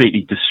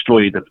completely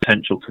destroy the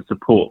potential to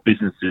support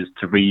businesses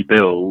to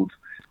rebuild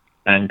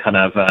and kind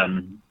of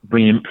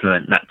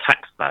re-implement that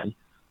tax base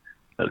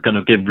that's going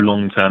to give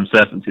long-term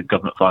certainty to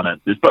government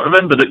finances. But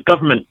remember that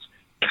governments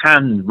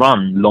can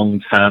run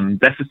long-term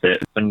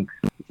deficits, and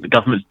the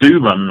governments do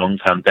run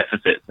long-term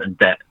deficits and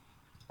debt,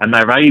 and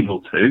they're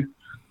able to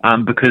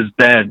because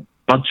their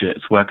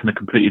budgets work in a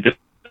completely different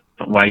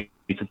way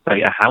to,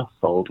 say, a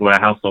household, where a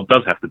household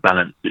does have to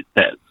balance its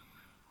debts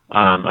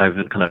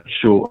over the kind of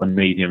short and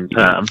medium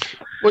term,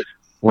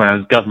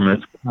 whereas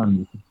governments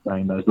can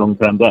sustain those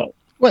long-term debts.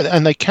 Well,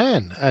 and they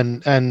can,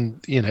 and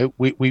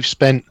we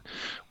spent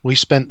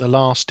the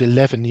last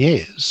 11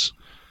 years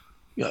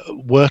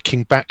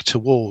working back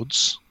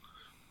towards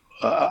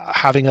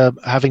having a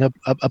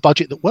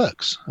budget that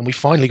works, and we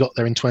finally got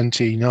there in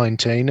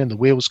 2019, and the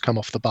wheels come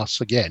off the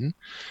bus again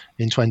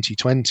in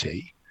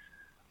 2020.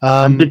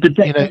 And did the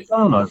debt go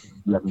down over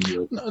 11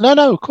 years?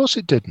 No, of course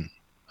it didn't.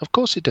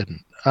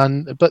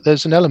 But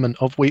there's an element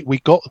of we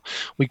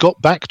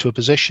got back to a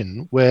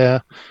position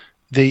where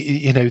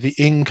the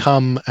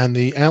income and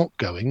the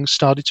outgoing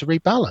started to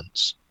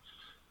rebalance.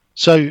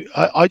 So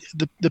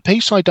the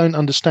piece I don't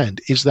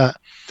understand is that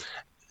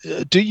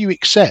do you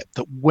accept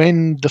that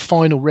when the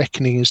final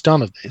reckoning is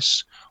done of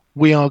this,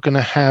 we are going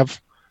to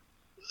have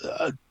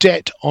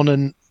debt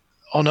on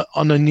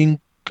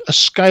a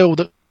scale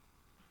that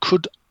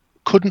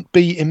couldn't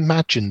be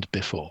imagined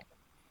before?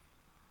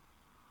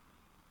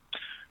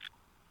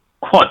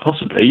 Quite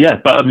possibly, yeah.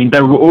 But I mean,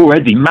 there were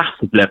already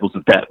massive levels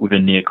of debt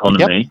within the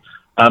economy.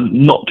 Yep.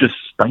 Not just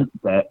state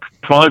debt,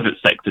 private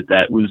sector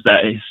debt was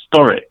at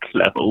historic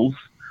levels,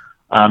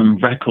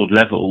 record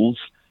levels,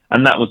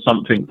 and that was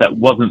something that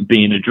wasn't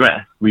being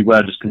addressed. We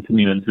were just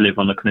continuing to live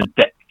on a kind of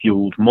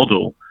debt-fueled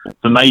model.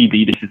 So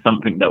maybe this is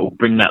something that will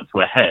bring that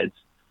to a head.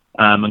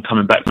 And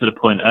coming back to the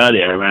point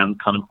earlier around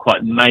kind of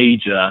quite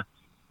major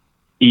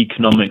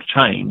economic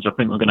change, I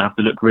think we're going to have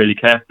to look really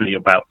carefully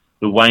about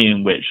the way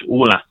in which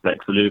all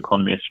aspects of the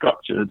economy are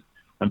structured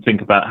and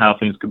think about how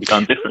things could be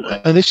done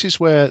differently. And this is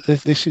where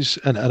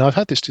and I've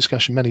had this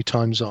discussion many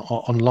times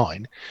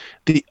online,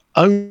 the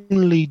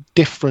only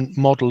different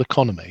model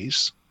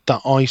economies that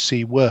I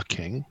see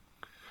working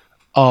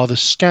are the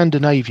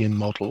Scandinavian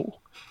model,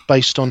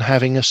 based on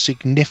having a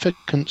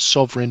significant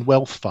sovereign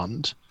wealth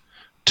fund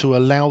to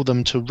allow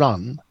them to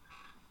run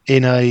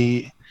in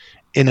a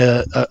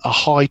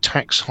high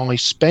tax, high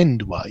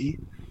spend way,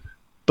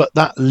 but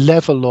that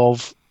level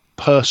of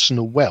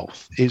personal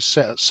wealth is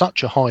set at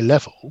such a high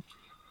level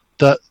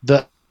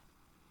that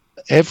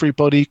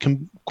everybody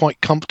can quite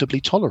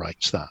comfortably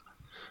tolerates that.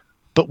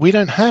 But we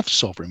don't have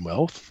sovereign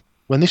wealth.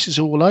 When this is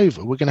all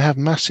over, we're going to have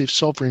massive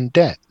sovereign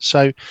debt.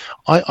 So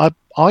I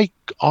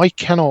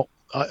cannot.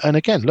 And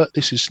again, look,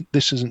 this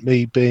isn't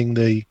me being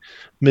the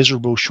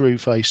miserable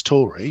shrew-faced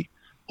Tory,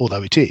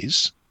 although it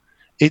is.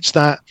 It's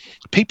that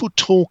people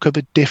talk of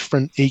a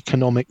different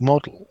economic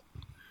model,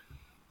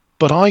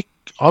 but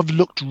I've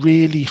looked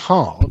really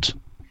hard,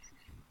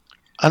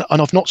 and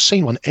I've not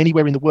seen one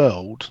anywhere in the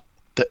world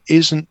that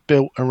isn't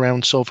built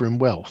around sovereign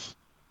wealth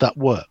that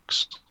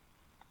works.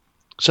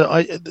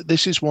 So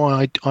this is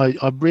why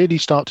I really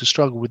start to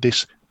struggle with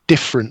this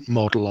different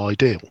model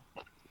ideal.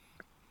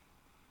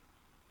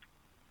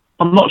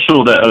 I'm not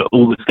sure that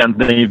all the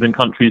Scandinavian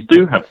countries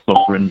do have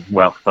sovereign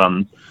wealth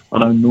funds. I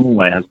know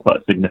Norway has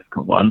quite a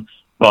significant one,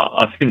 but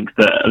I think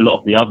that a lot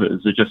of the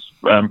others are just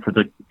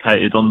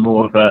predicated on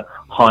more of a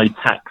high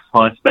tax,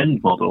 high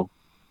spend model.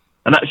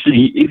 And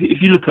actually,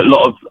 if you look at a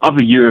lot of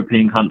other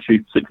European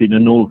countries, particularly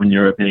the northern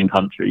European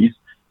countries,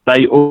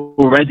 they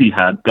already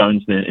had,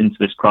 going into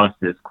this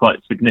crisis,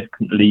 quite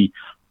significantly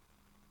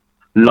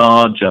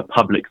larger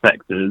public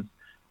sectors,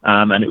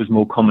 and it was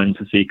more common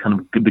to see kind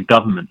of the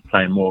government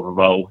playing more of a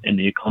role in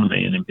the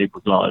economy and in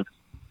people's lives.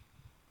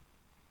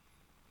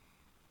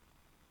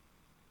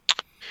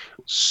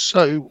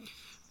 So,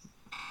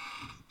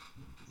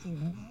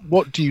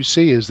 what do you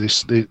see as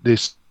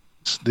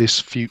this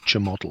future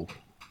model?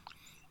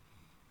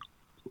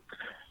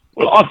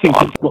 Well, I think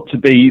it's got to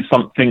be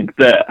something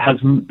that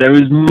there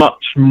is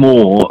much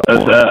more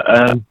of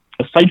a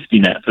safety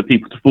net for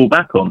people to fall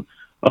back on.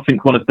 I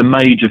think one of the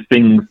major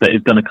things that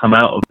is going to come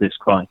out of this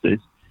crisis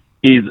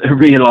is a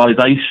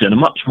realisation, a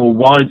much more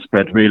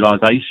widespread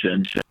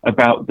realisation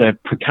about the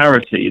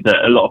precarity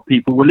that a lot of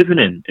people were living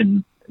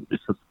in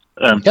this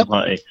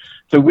society.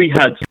 So we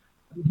had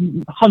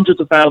hundreds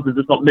of thousands,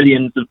 if not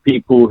millions, of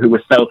people who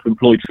were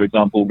self-employed, for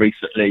example,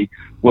 recently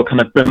were kind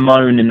of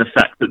bemoaning the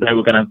fact that they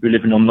were going to be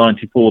living on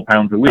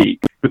 £94 a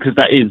week, because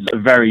that is a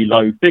very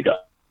low figure.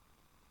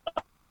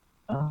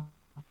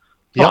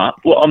 But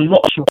what I'm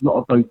not sure a lot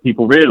of those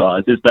people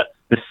realise is that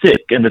the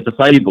sick and the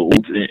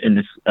disabled in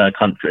this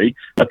country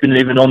have been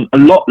living on a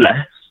lot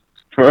less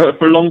for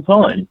a long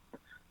time.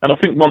 And I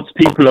think once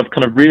people have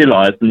kind of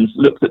realised and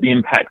looked at the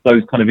impact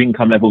those kind of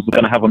income levels are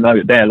going to have on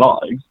their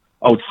lives,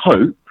 I would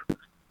hope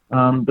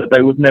that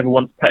they would never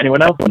want to put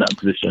anyone else in that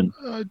position.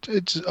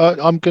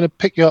 I'm going to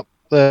pick you up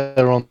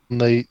there on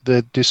the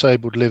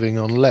disabled living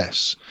on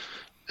less.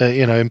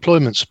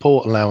 Employment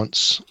support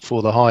allowance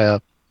for the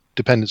higher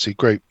dependency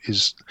group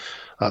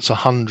that's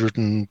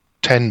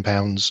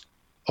 £110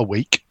 a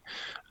week,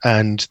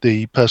 and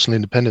the personal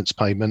independence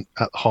payment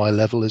at the higher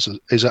level is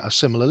at a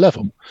similar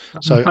level.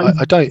 So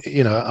I don't,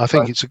 I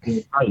think it's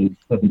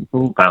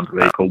 £74 a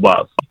week or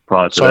what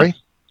prior to sorry.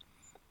 This.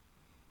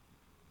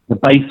 The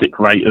basic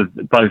rate of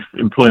both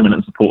employment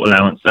and support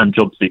allowance and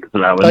job seekers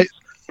allowance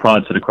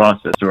prior to the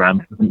crisis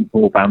around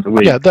 £74 a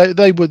week. Yeah,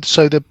 they would.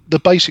 So the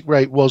basic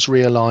rate was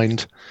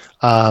realigned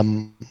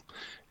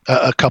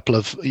a couple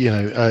of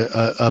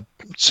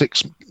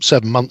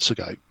 6-7 months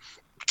ago,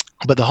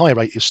 but the higher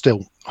rate is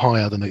still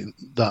higher than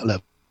that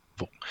level.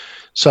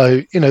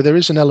 So there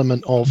is an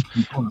element of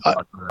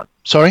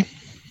sorry.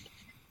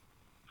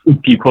 If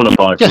you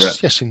qualify for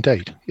it. Yes,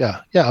 indeed.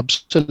 Yeah,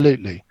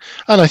 absolutely.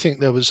 And I think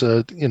there was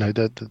there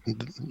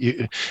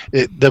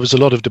was a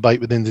lot of debate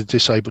within the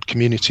disabled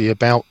community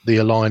about the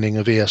aligning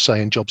of ESA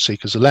and job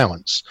seekers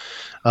allowance.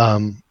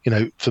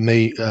 For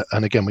me,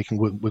 and again,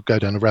 we'll go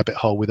down a rabbit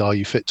hole with Are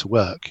You Fit to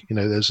Work?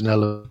 There's an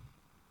element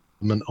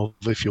of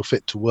if you're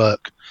fit to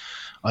work.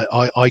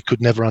 I could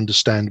never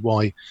understand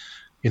why,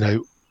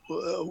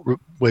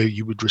 where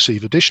you would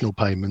receive additional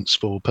payments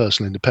for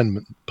personal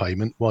independent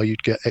payment, while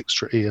you'd get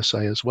extra ESA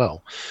as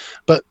well.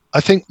 But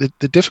I think that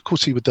the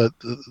difficulty with that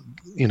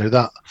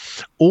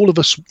all of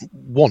us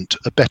want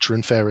a better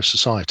and fairer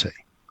society.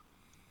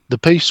 The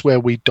piece where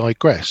we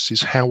digress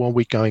is how are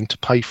we going to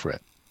pay for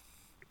it?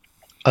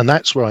 And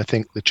that's where I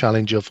think the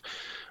challenge of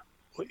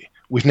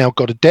we've now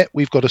got a debt,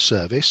 we've got a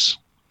service.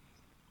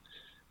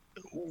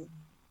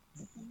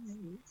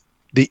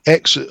 I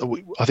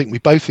think we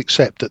both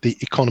accept that the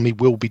economy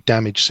will be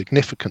damaged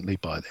significantly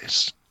by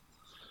this.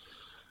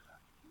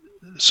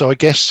 So I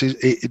guess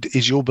it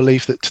is your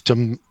belief that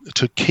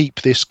to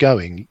keep this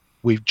going,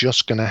 we're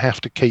just going to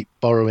have to keep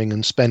borrowing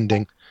and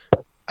spending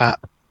at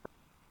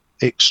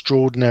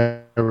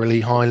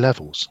extraordinarily high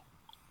levels?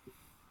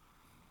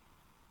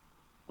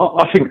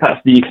 I think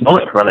that's the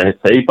economic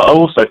reality, but I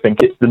also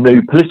think it's the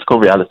new political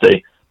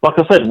reality. Like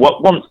I said,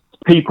 once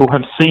people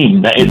have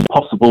seen that it's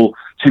possible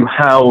to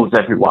house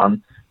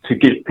everyone, to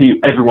give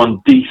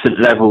everyone decent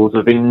levels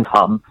of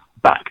income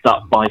backed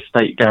up by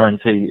state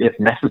guarantee if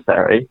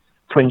necessary,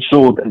 to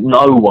ensure that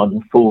no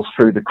one falls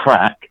through the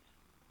crack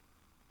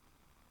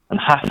and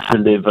has to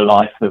live a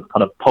life of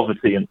kind of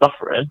poverty and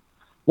suffering.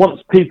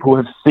 Once people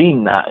have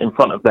seen that in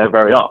front of their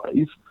very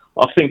eyes,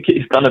 I think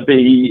it's going to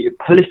be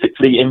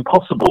politically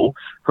impossible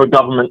for a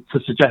government to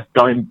suggest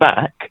going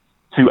back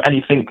to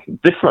anything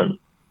different.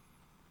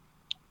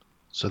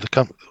 So the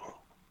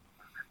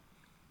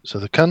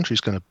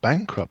country's going to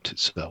bankrupt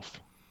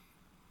itself.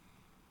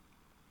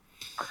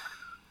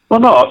 Well,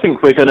 no, I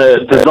think we're going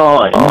to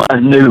design a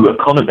new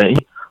economy.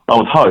 I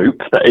would hope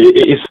that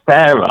it is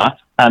fairer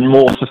and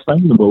more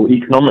sustainable,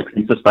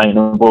 economically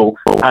sustainable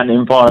and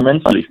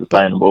environmentally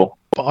sustainable.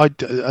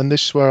 But and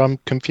this is where I'm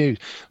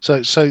confused.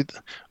 So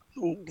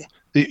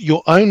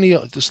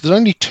there's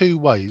only two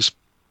ways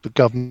for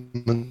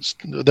governments.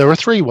 There are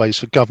three ways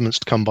for governments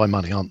to come by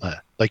money, aren't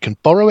there? They can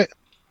borrow it,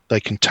 they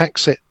can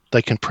tax it,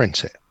 they can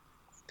print it.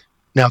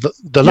 Now,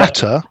 the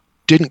latter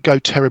didn't go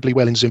terribly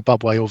well in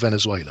Zimbabwe or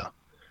Venezuela.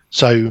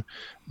 So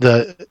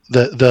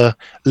the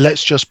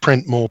let's just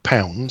print more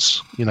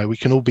pounds. We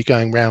can all be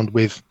going around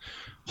with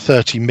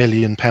 £30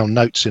 million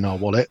notes in our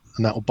wallet,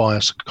 and that will buy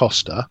us a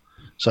Costa.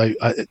 So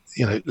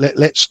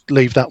let's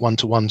leave that one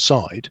to one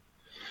side.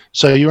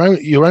 So your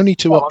only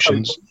two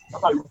options.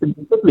 I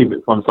don't leave it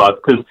to one side,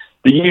 because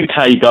the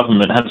UK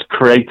government has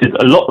created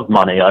a lot of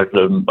money over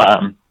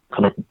the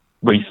kind of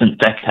recent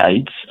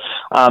decades,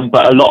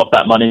 but a lot of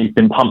that money has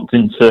been pumped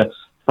into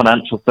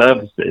financial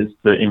services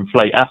to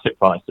inflate asset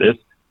prices,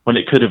 when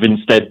it could have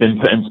instead been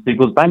put into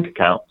people's bank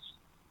accounts.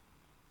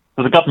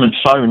 So the government's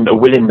shown a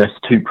willingness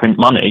to print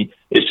money.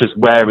 It's just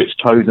where it's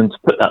chosen to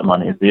put that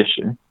money is the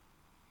issue.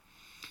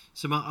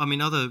 So, I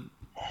mean, other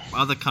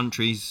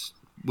countries,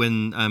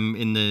 when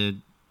in the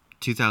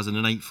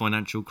 2008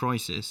 financial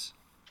crisis,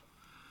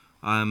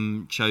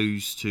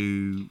 chose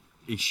to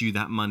issue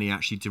that money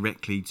actually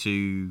directly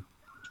to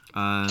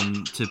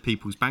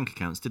people's bank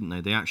accounts, didn't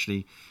they? They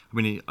actually, I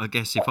mean, I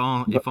guess if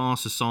our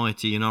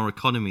society and our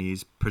economy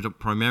is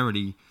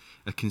primarily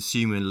a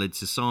consumer-led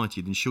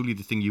society, then surely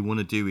the thing you want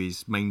to do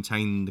is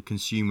maintain the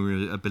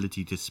consumer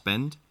ability to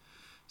spend.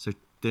 So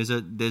there's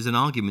an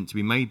argument to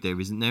be made there,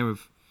 isn't there?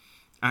 Of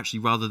actually,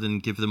 rather than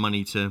give the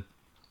money to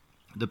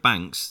the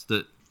banks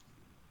that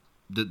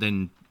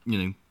then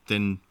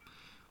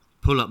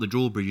pull up the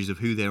drawbridges of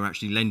who they're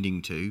actually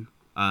lending to,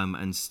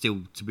 and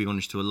still, to be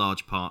honest, to a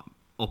large part,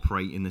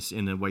 operate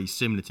in a way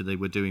similar to they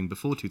were doing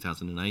before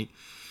 2008.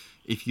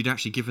 If you'd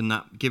actually given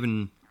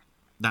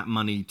that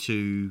money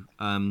to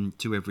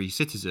every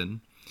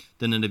citizen,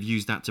 then they'd have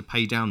used that to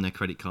pay down their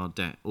credit card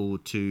debt, or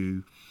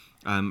to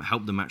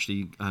help them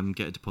actually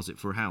get a deposit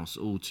for a house,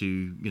 or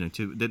to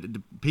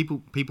the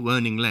people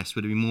earning less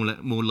would be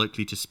more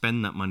likely to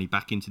spend that money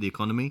back into the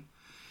economy.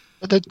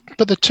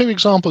 But the two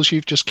examples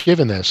you've just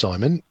given there,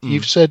 Simon,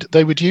 you've said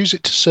they would use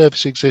it to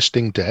service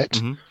existing debt.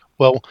 Mm-hmm.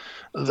 Well,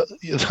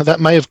 that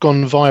may have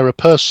gone via a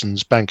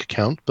person's bank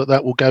account, but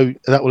that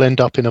will end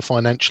up in a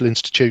financial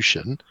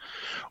institution,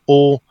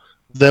 or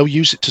they'll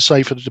use it to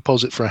save for the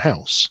deposit for a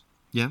house.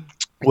 Yeah.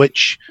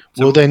 Which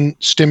will then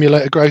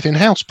stimulate a growth in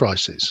house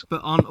prices.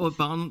 But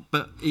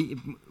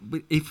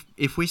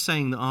if we're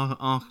saying that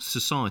our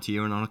society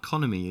and our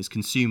economy is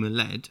consumer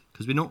led,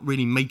 because we're not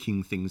really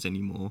making things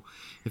anymore,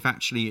 if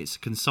actually it's a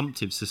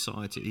consumptive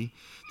society,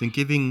 then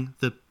giving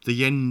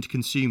the end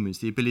consumers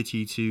the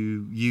ability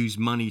to use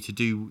money to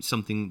do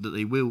something that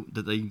they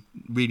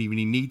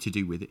really need to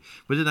do with it,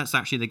 whether that's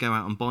actually they go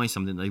out and buy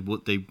something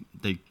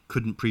they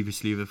couldn't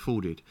previously have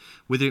afforded,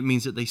 whether it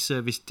means that they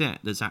service debt,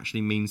 that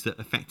actually means that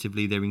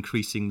effectively they're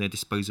increasing their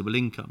disposable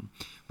income,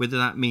 whether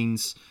that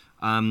means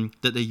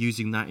that they're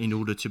using that in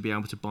order to be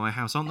able to buy a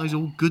house. Aren't those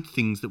all good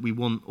things that we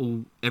want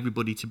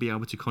everybody to be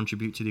able to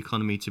contribute to the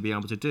economy to be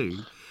able to do,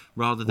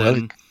 rather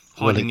than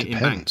hiding it in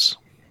banks?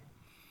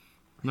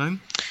 No?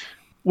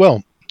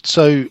 Well,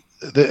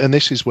 and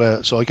this is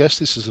where, so I guess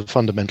this is a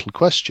fundamental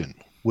question,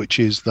 which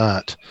is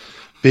that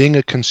being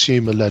a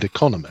consumer-led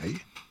economy,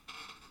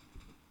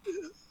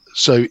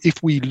 so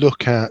if we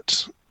look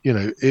at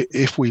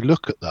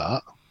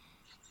that,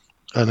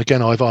 and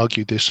again, I've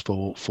argued this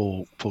for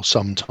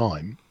some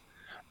time,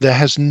 there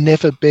has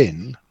never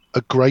been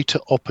a greater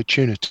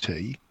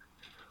opportunity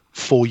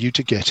for you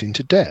to get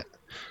into debt.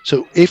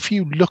 So if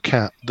you look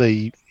at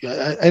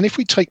and if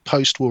we take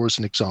post-war as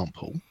an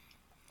example,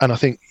 and I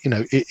think,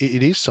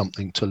 it is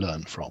something to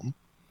learn from,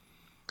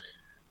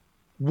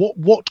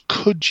 what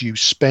could you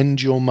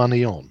spend your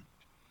money on?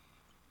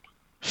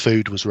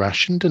 Food was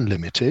rationed and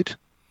limited,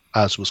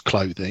 as was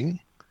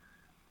clothing.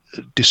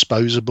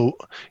 Disposable,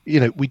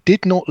 we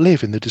did not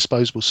live in the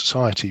disposable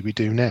society we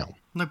do now.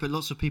 No, but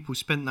lots of people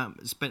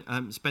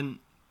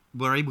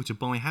were able to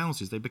buy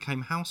houses. They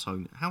became house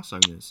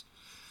owners.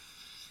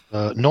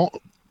 Not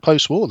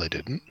post-war, they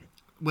didn't.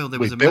 Well,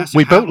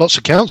 we built lots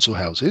of council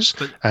houses,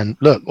 and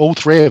look, all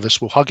three of us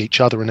will hug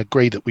each other and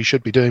agree that we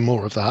should be doing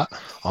more of that.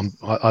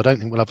 I don't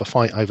think we'll have a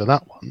fight over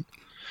that one.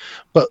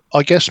 But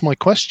I guess my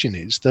question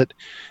is that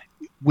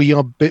we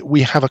have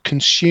a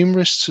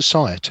consumerist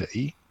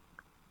society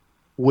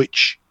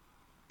which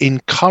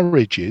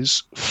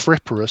encourages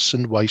frivolous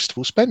and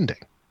wasteful spending.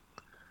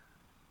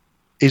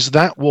 Is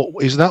that what?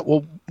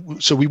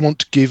 So we want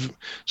to give.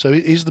 So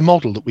it is the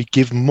model that we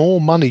give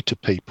more money to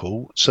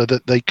people so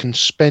that they can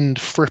spend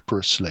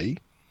frivolously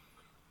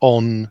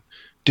on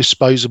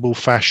disposable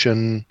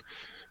fashion,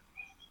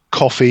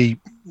 coffee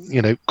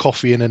in an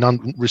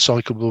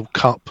unrecyclable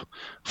cup,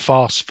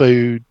 fast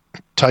food,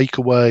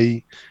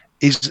 takeaway.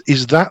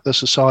 Is that the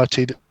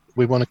society that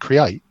we want to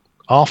create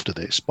after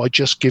this, by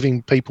just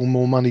giving people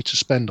more money to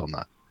spend on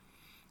that?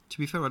 To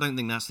be fair, I don't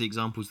think that's the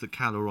examples that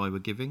Cal or I were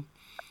giving.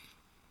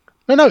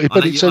 No,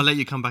 but I'll let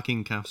you come back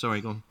in, Cal.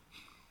 Sorry, go on.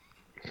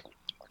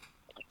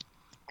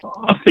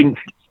 I think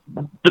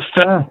the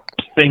first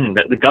thing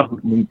that the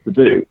government needs to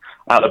do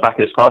out the back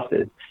of this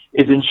crisis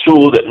is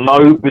ensure that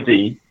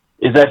nobody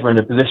is ever in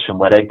a position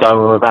where they're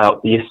going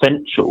without the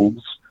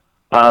essentials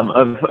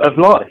of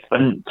life.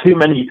 And too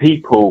many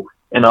people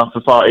in our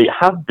society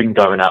have been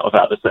going out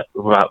without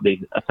the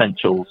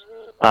essentials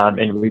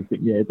in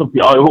recent years.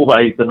 Obviously, I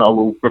always, and I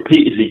will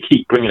repeatedly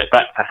keep bringing it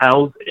back to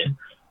housing.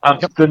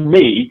 For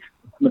me,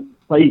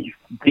 safe,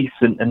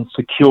 decent and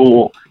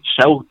secure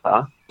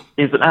shelter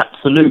is an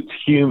absolute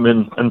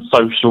human and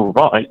social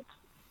right.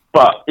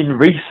 But in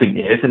recent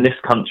years, in this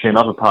country and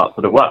other parts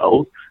of the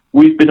world,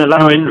 we've been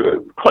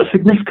allowing quite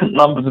significant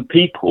numbers of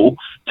people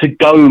to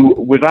go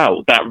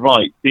without that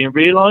right being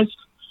realised.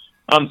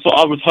 So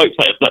I would hope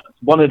that that's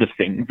one of the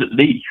things, at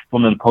least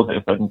one of the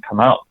positives that can come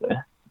out of this,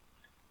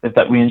 is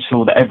that we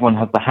ensure that everyone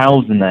has the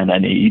housing their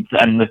needs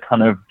and the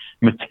kind of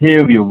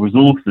material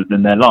resources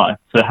in their life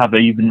to have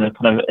even a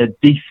kind of a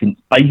decent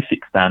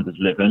basic standard of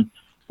living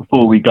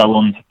before we go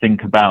on to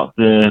think about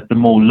the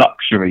more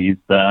luxuries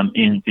that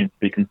Ian seems to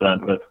be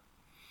concerned with.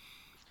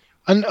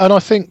 And I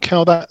think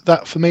how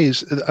that for me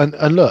is,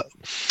 and look,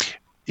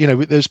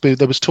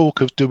 there was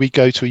talk of, do we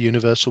go to a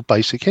universal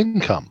basic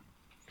income?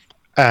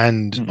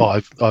 And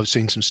I've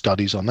seen some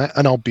studies on that,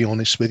 and I'll be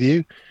honest with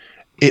you,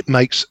 it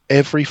makes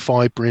every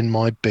fibre in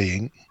my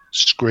being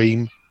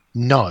scream,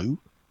 no,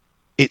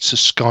 it's a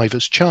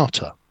Skyvers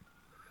charter.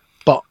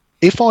 But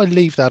if I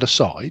leave that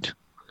aside,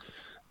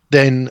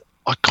 then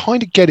I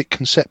kind of get it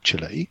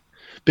conceptually,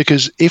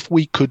 because if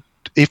we could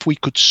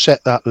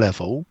set that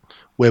level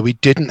where we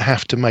didn't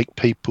have to make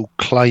people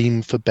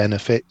claim for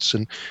benefits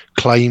and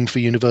claim for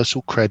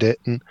universal credit,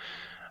 and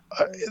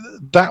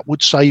that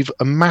would save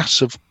a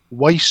massive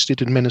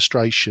wasted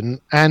administration,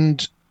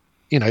 and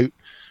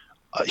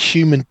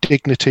human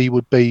dignity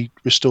would be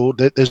restored.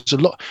 There's a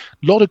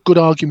lot of good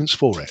arguments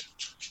for it,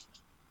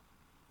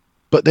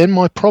 but then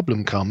my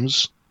problem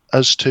comes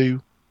as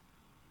to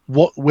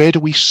where do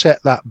we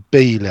set that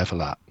B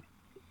level at?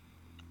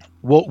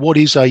 What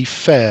is a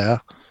fair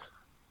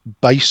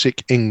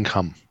basic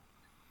income?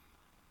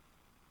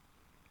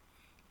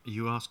 Are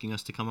you asking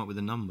us to come up with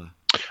a number?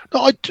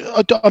 No,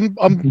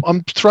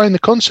 I'm throwing the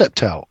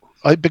concept out,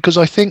 because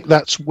I think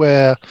that's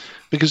where,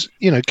 because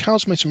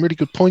Cal's made some really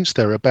good points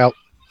there about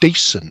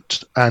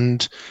decent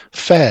and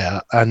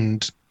fair,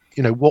 and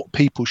what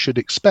people should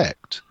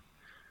expect.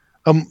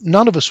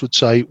 None of us would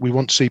say we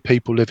want to see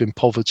people live in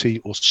poverty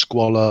or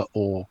squalor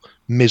or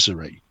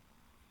misery.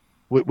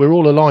 We're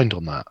all aligned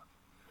on that.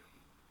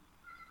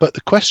 But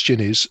the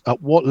question is,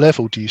 at what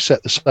level do you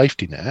set the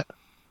safety net,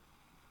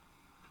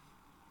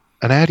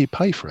 and how do you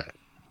pay for it?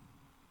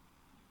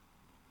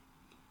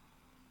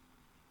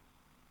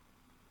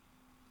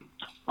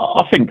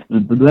 I think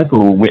the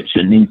level which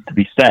it needs to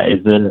be set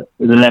is the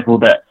level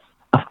that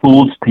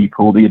affords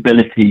people the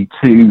ability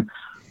to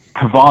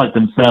provide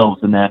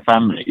themselves and their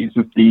families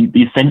with the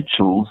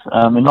essentials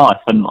in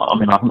life. And I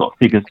mean, I haven't got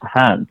figures to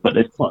hand, but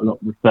there's quite a lot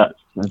of research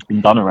that's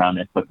been done around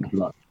this by people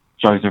like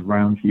Joseph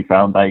Rowntree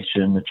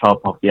Foundation, the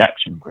Child Poverty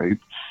Action Group,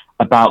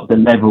 about the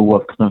level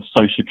of kind of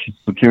social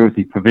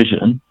security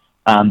provision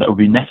that will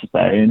be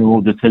necessary in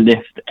order to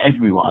lift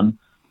everyone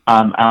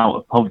out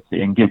of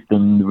poverty and give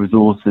them the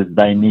resources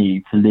they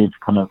need to live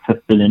kind of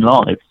fulfilling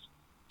lives.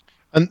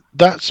 And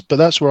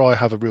that's where I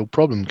have a real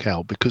problem,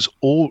 Cal, because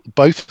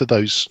both of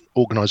those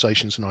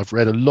organisations, and I've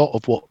read a lot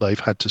of what they've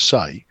had to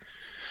say,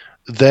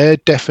 their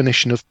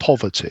definition of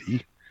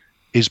poverty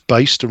is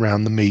based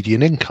around the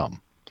median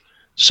income.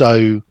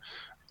 So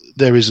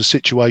there is a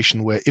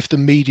situation where if the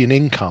median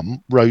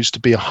income rose to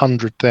be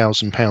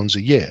 £100,000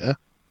 a year,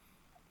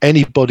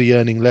 anybody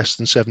earning less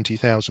than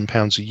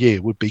 £70,000 a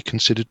year would be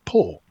considered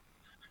poor.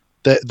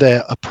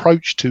 Their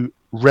approach to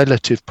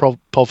relative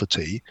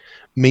poverty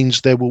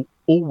means there will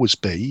always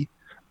be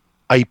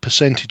a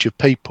percentage of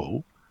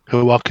people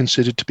who are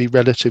considered to be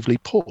relatively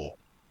poor.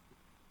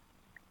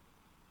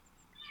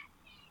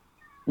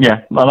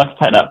 Yeah, well, I'd like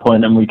to take that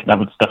point, and we can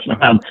have a discussion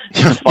around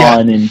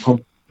defining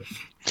poverty.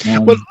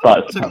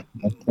 But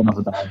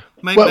another day.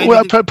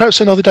 Well, perhaps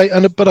another day.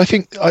 But I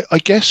think, I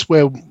guess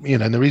where,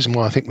 and the reason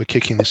why I think we're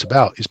kicking this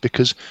about is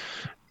because,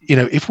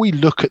 if we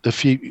look at the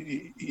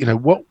few,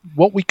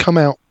 what we come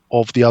out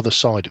of the other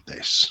side of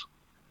this,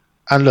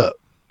 and look,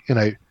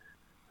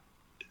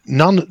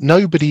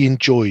 nobody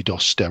enjoyed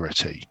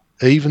austerity.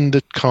 Even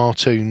the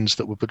cartoons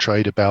that were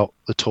portrayed about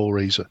the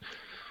Tories,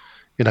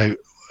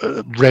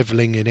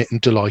 reveling in it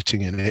and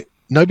delighting in it,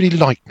 nobody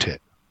liked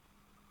it,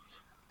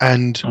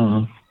 and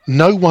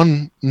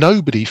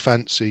nobody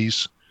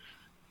fancies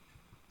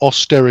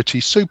austerity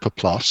super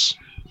plus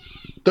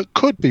that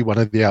could be one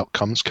of the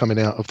outcomes coming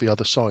out of the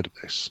other side of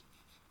this.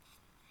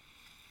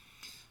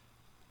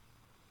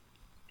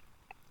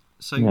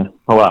 So,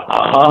 well,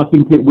 I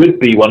think it would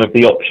be one of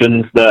the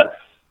options that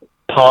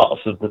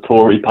parts of the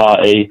Tory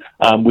party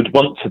would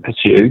want to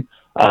pursue,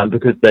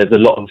 because there's a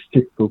lot of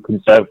fiscal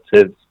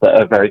conservatives that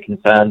are very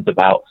concerned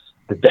about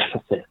the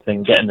deficit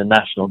and getting the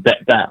national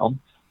debt down.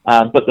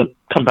 But to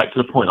come back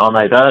to the point I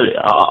made earlier,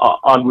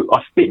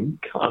 I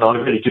think, and I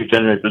really do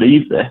genuinely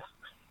believe this,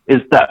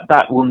 is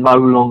that will no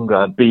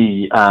longer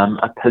be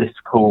a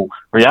political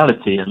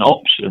reality, an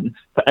option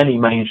for any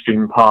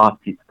mainstream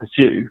party to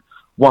pursue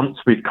once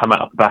we've come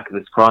out of the back of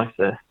this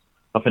crisis.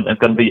 I think there's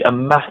going to be a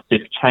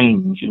massive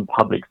change in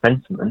public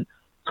sentiment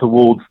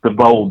towards the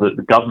role that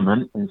the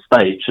government and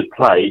state should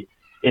play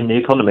in the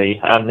economy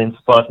and in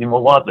society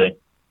more widely.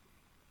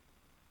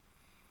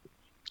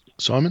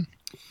 Simon?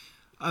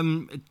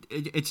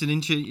 It's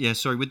an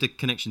sorry, with the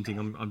connection thing,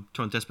 I'm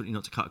trying desperately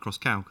not to cut across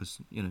Cal, because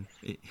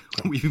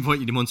we've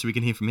invited him on so we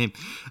can hear from him.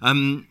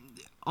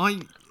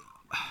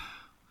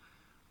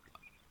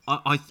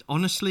 I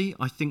honestly,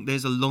 I think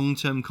there's a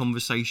long-term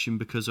conversation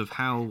because of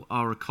how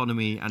our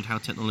economy and how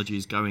technology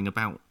is going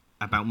about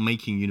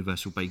making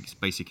universal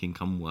basic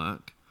income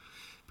work.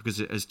 Because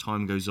as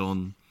time goes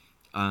on,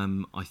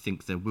 I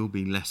think there will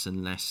be less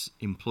and less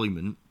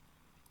employment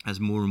as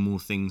more and more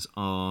things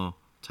are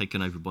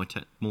taken over by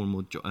more and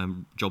more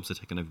jobs are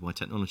taken over by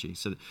technology.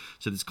 So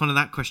there's kind of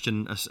that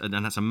question,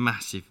 and that's a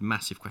massive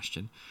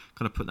question.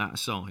 Kind of put that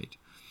aside.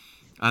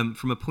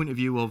 From a point of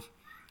view of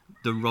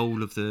the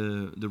role of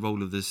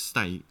the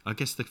state, I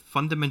guess the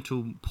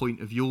fundamental point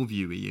of your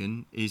view,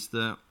 Ian, is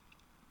that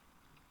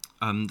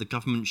the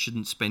government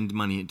shouldn't spend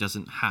money it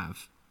doesn't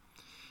have,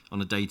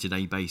 on a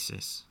day-to-day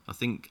basis. I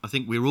think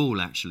we're all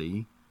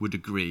actually would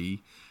agree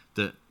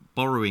that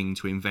borrowing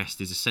to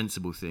invest is a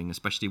sensible thing,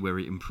 especially where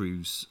it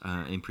improves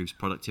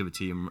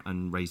productivity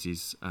and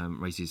raises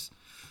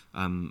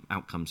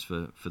outcomes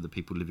for the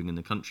people living in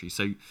the country.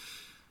 So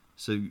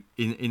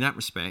in that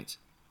respect,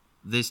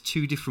 there's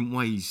two different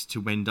ways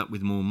to end up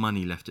with more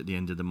money left at the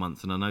end of the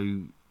month. And I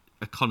know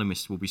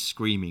economists will be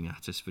screaming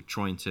at us for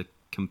trying to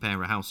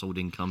compare a household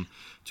income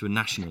to a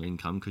national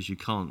income, because you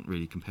can't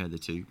really compare the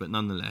two. But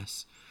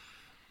nonetheless,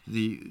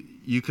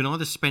 you can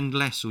either spend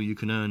less or you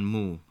can earn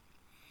more.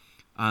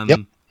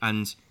 And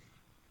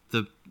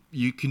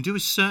you can do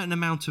a certain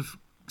amount of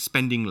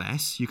spending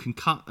less. You can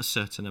cut a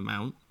certain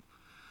amount.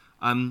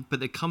 But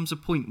there comes a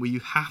point where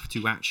you have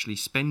to actually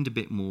spend a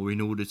bit more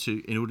in order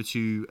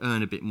to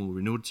earn a bit more,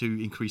 in order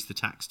to increase the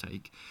tax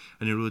take,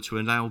 and in order to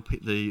allow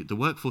the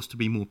workforce to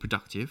be more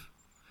productive,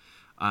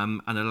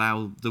 and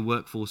allow the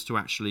workforce to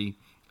actually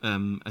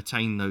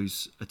attain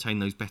those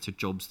better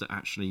jobs that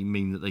actually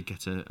mean that they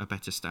get a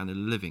better standard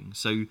of living.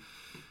 So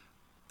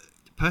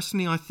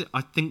personally, I think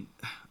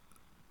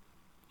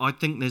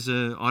there's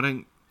I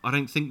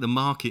don't think the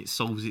market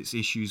solves its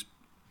issues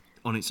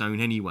on its own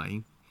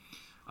anyway.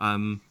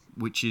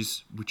 Which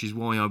is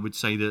why I would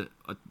say that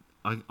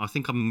I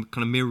think I'm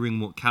kind of mirroring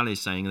what Cal is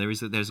saying.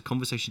 There's a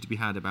conversation to be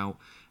had about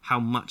how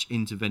much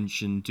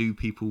intervention do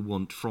people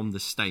want from the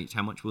state,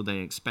 how much will they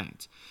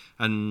expect,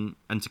 and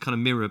to kind of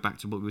mirror back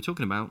to what we were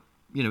talking about.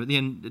 At the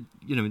end,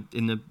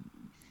 in the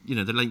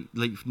the late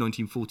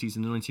 1940s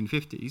and the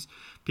 1950s,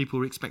 people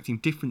were expecting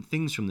different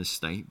things from the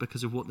state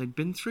because of what they'd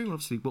been through.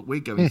 Obviously, what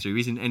we're going through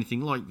isn't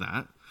anything like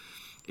that.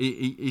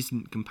 It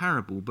isn't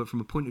comparable, but from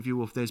a point of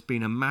view of there's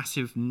been a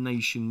massive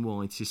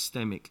nationwide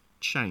systemic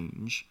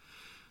change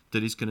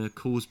that is going to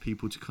cause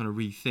people to kind of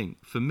rethink.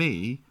 For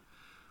me,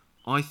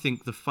 I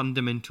think the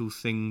fundamental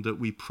thing that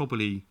we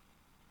probably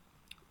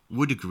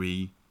would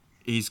agree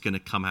is going to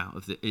come out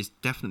of is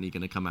definitely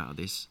going to come out of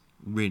this,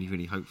 really,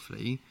 really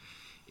hopefully,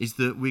 is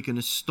that we're going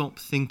to stop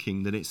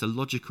thinking that it's a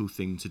logical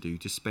thing to do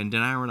to spend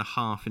an hour and a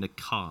half in a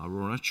car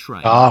or on a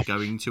train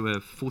going to a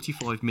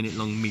 45-minute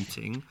long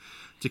meeting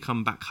to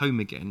come back home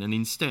again, and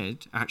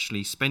instead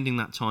actually spending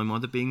that time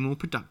either being more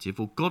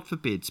productive or, God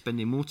forbid,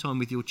 spending more time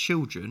with your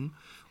children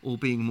or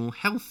being more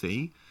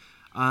healthy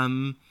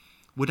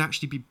would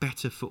actually be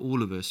better for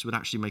all of us, would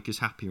actually make us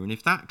happier. And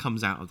if that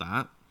comes out of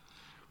that,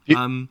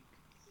 then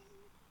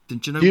do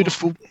you know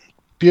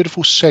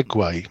beautiful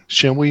segue.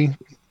 Shall we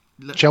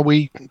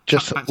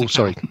just... Oh,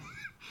 sorry.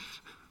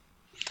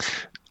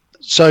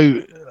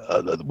 So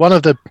one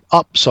of the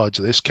upsides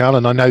of this, Cal,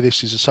 and I know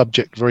this is a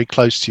subject very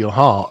close to your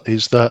heart,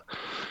 is that,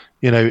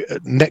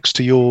 next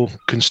to your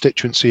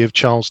constituency of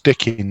Charles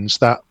Dickens,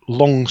 that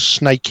long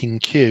snaking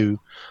queue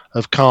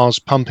of cars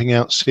pumping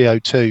out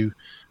CO2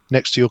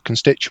 next to your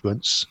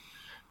constituents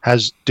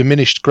has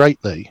diminished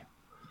greatly.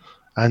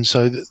 And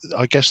so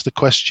I guess the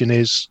question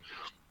is,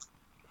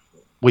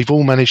 we've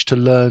all managed to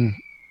learn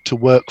to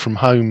work from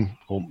home,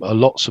 or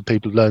lots of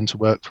people learn to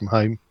work from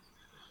home.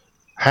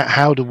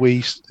 How do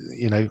we see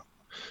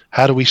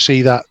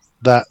that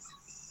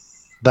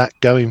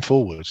going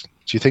forward?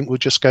 Do you think we'll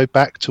just go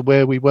back to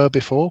where we were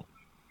before?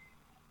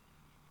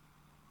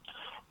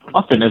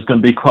 I think there's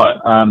going to be quite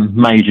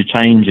major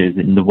changes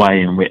in the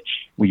way in which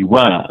we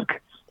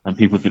work and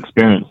people's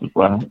experience of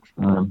work.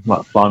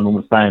 Like Simon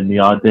was saying, the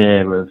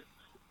idea of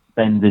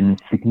spending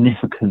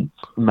significant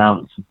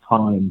amounts of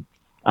time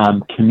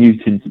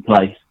commuting to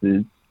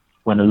places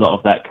when a lot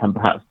of that can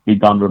perhaps be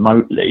done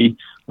remotely,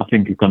 I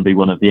think is going to be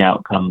one of the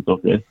outcomes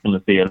of this. Going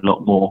to see a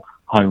lot more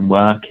home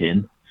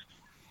working.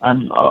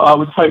 And I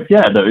would hope,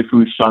 that if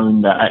we've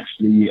shown that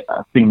actually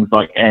things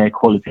like air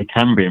quality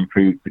can be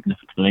improved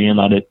significantly, and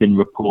there's been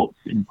reports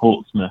in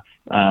Portsmouth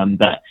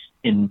that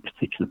in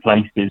particular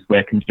places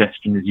where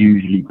congestion is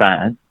usually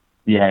bad,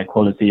 the air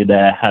quality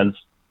there has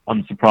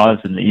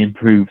unsurprisingly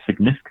improved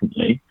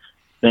significantly,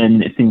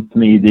 then it seems to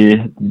me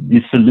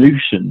the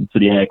solution to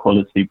the air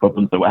quality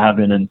problems that we're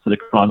having and to the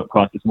climate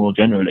crisis more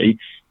generally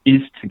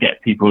is to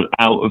get people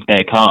out of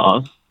their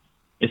cars.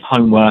 If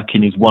home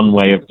working is one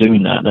way of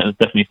doing that, that's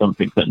definitely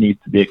something that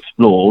needs to be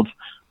explored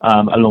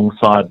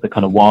alongside the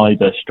kind of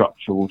wider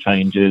structural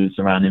changes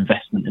around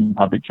investment in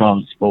public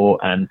transport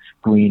and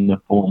greener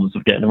forms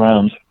of getting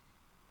around.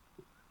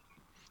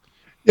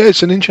 Yeah,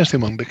 it's an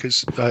interesting one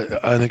because,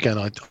 and again,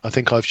 I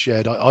think I've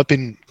shared.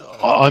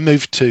 I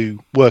moved to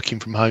working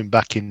from home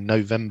back in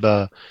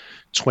November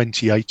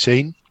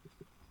 2018,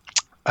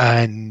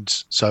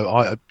 and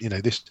so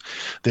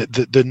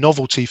the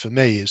novelty for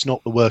me is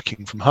not the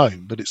working from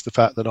home, but it's the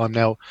fact that I'm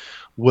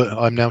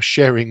now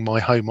sharing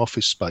my home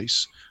office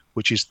space,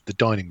 which is the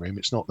dining room.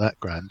 It's not that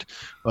grand,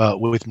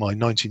 with my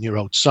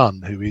 19-year-old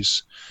son, who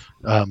is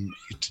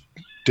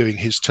doing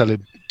his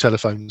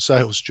telephone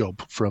sales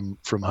job from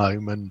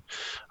home, and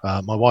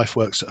my wife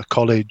works at a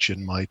college,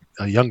 and my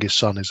youngest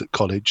son is at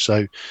college,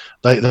 so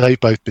they've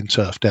both been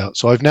turfed out.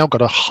 So I've now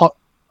got a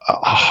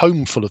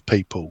home full of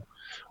people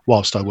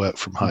whilst I work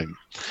from home.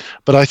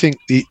 But I think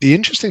the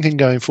interesting thing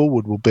going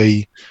forward will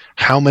be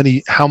how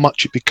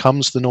much it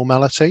becomes the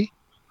normality.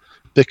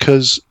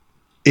 because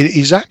it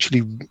is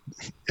actually,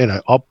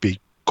 I'll be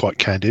quite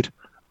candid,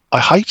 I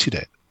hated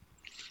it.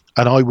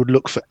 And I would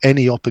look for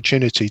any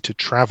opportunity to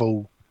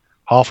travel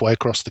halfway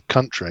across the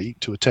country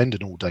to attend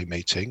an all-day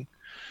meeting,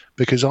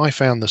 because I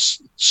found the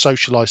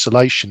social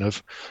isolation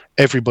of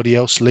everybody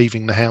else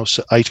leaving the house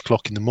at 8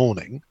 o'clock in the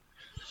morning,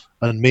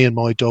 and me and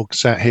my dog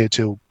sat here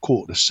till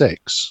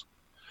 5:45.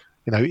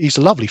 He's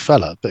a lovely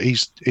fella, but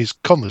his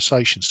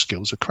conversation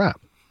skills are crap.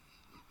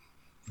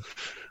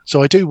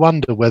 So I do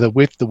wonder whether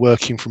with the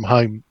working from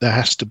home, there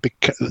has to be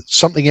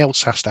something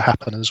else has to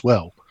happen as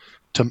well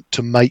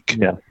to make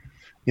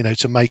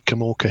to make a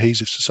more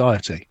cohesive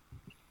society.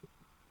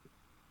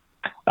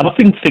 And I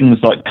think things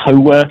like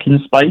co-working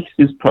space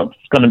is perhaps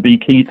going to be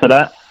key to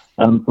that.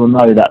 So I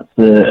know that's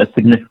a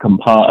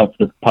significant part of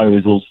the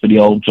proposals for the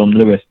old John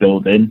Lewis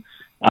building,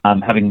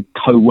 having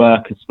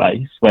co-worker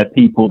space where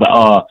people that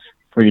are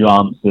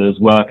freelancers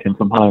working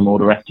from home, all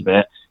the rest of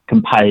it,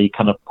 can pay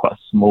kind of quite a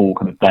small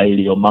kind of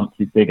daily or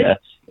monthly figure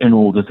in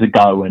order to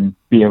go and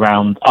be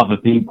around other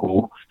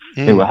people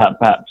who are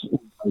perhaps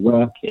also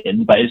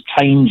working. But it's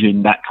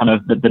changing that kind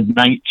of the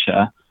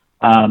nature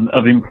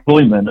of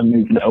employment and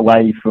moving it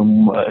away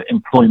from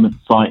employment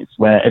sites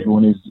where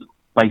everyone is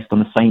based on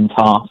the same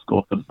task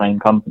or for the same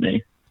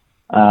company,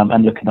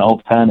 and looking at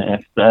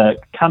alternatives that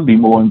can be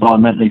more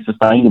environmentally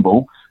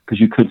sustainable, because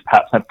you could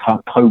perhaps have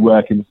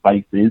co-working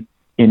spaces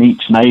in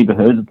each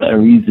neighbourhood that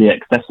are easily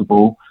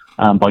accessible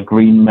by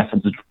green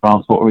methods of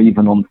transport or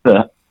even on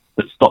foot,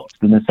 that stops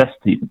the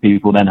necessity for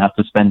people then have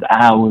to spend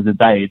hours a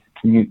day to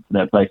commute to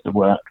their place of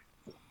work.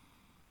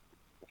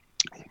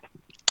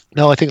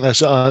 No, I think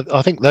those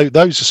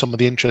are some of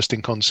the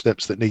interesting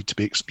concepts that need to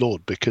be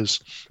explored, because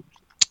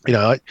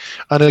I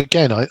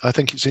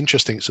think it's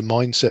interesting. It's a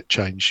mindset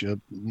change.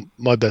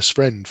 My best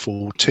friend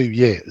for 2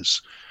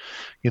 years,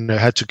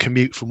 had to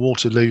commute from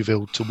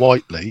Waterlooville to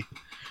Whiteley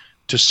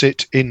to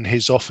sit in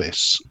his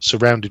office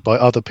surrounded by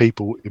other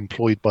people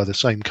employed by the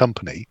same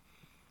company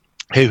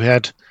who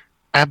had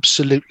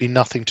absolutely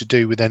nothing to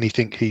do with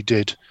anything he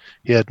did.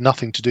 He had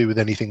nothing to do with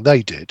anything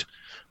they did.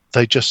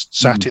 They just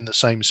sat in the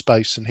same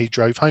space, and he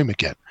drove home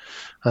again.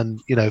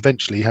 And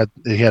eventually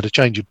he had a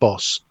change of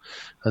boss,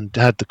 and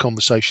had the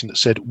conversation that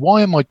said,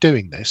 "Why am I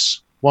doing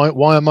this?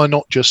 Why am I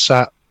not just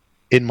sat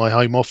in my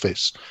home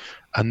office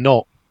and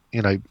not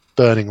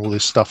burning all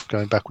this stuff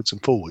going backwards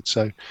and forwards?"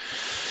 So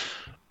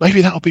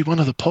maybe that'll be one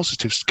of the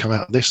positives to come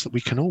out of this that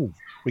we can all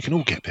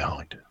get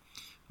behind.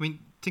 I mean,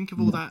 think of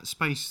all that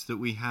space that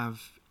we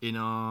have in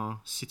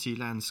our city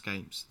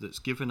landscapes that's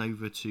given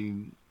over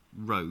to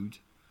road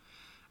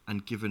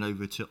and given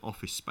over to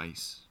office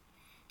space.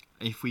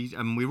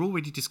 We're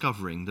already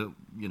discovering that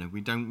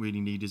we don't really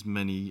need as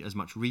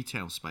much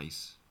retail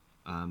space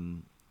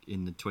in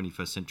the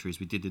 21st century as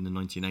we did in the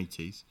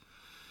 1980s,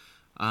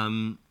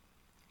 and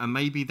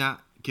maybe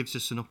that gives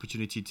us an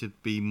opportunity to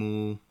be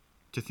more,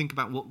 to think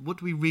about what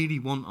do we really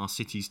want our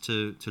cities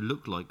to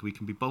look like. We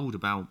can be bold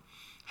about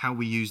how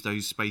we use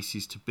those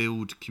spaces to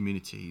build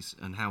communities,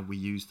 and how we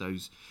use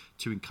those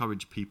to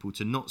encourage people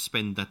to not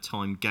spend their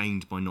time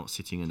gained by not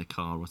sitting in a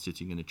car or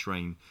sitting in a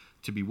train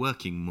to be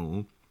working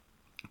more,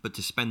 but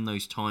to spend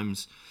those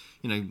times,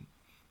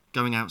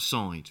 going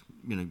outside,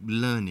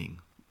 learning,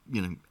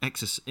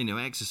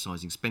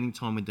 exercising, spending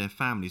time with their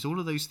families, all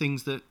of those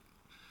things that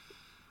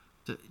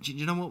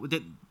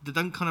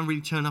don't kind of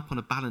really turn up on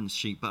a balance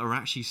sheet, but are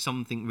actually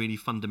something really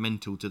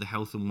fundamental to the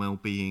health and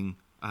well-being,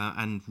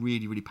 and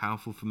really, really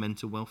powerful for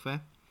mental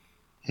welfare.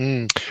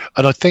 And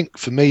I think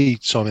for me,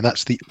 Simon,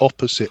 that's the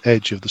opposite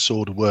edge of the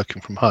sword of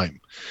working from home.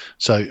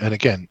 So, and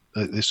again,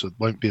 this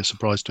won't be a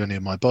surprise to any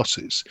of my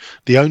bosses.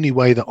 The only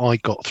way that I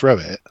got through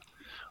it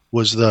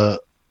was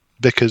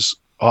because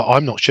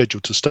I'm not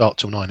scheduled to start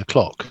till 9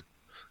 o'clock,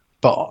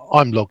 but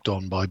I'm logged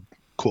on by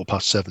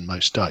 7:15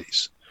 most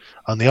days.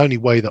 And the only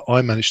way that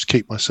I managed to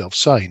keep myself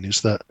sane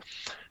is that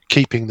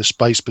keeping the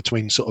space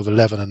between sort of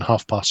 11 and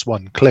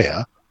 1:30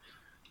 clear,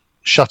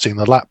 shutting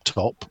the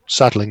laptop,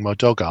 saddling my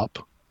dog up,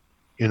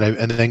 and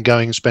then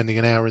going and spending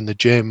an hour in the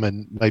gym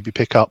and maybe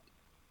pick up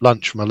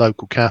lunch from a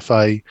local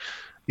cafe.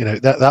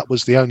 That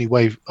was the only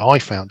way I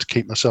found to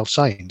keep myself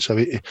sane.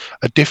 So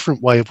a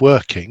different way of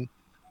working,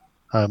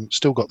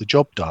 still got the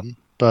job done,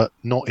 but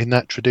not in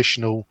that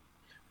traditional,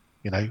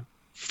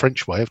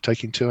 French way of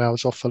taking 2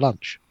 hours off for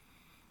lunch.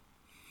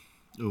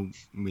 Oh,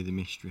 with a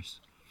mistress.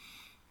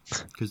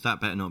 Because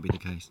that better not be the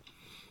case.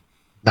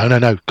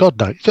 No. God,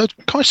 no. Can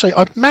I say,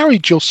 I've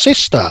married your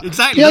sister.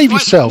 Exactly. Behave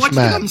yourself,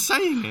 man. Why do you think I'm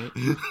saying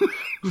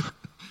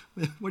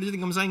it? What do you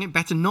think I'm saying? It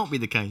better not be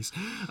the case.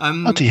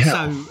 Bloody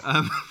hell.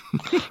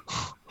 So,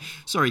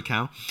 sorry,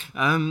 Cal.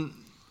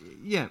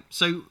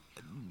 So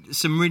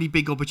some really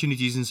big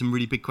opportunities and some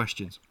really big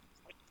questions.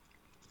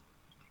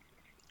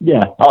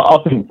 Yeah, I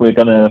think we're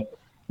going to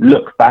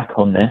look back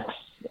on this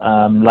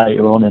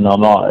later on in our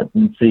lives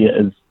and see it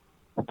as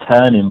a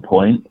turning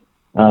point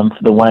for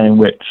the way in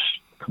which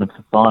kind of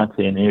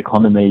society and the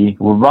economy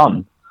will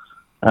run.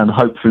 And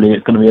hopefully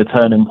it's going to be a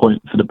turning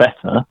point for the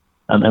better,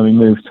 and then we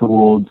move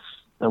towards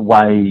a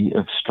way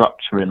of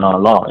structuring our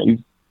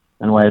lives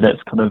in a way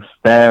that's kind of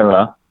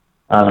fairer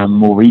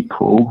more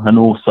equal, and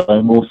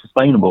also more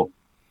sustainable.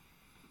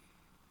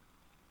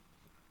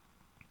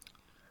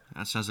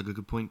 That sounds like a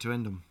good point to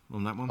end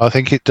on that one. I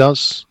think it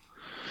does.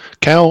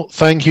 Cal,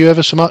 thank you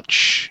ever so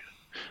much.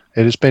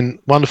 It has been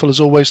wonderful as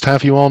always to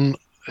have you on.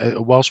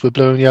 Whilst we're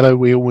blue and yellow,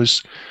 we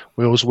always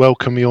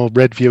welcome your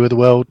red view of the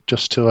world,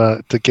 just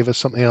to give us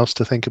something else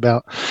to think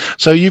about.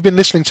 So you've been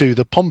listening to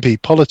the Pompey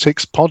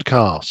Politics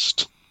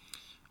Podcast.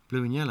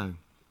 Blue and yellow,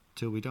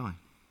 till we die.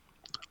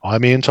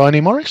 I'm Ian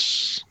Tiny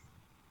Morris.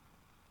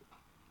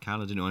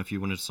 Cal, I didn't know if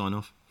you wanted to sign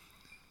off.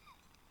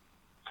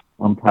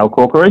 I'm Cal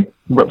Corkery,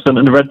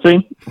 representing the red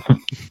team.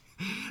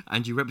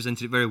 And you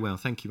represented it very well.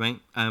 Thank you, mate.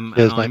 Yes, and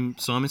mate. I'm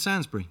Simon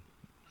Sansbury.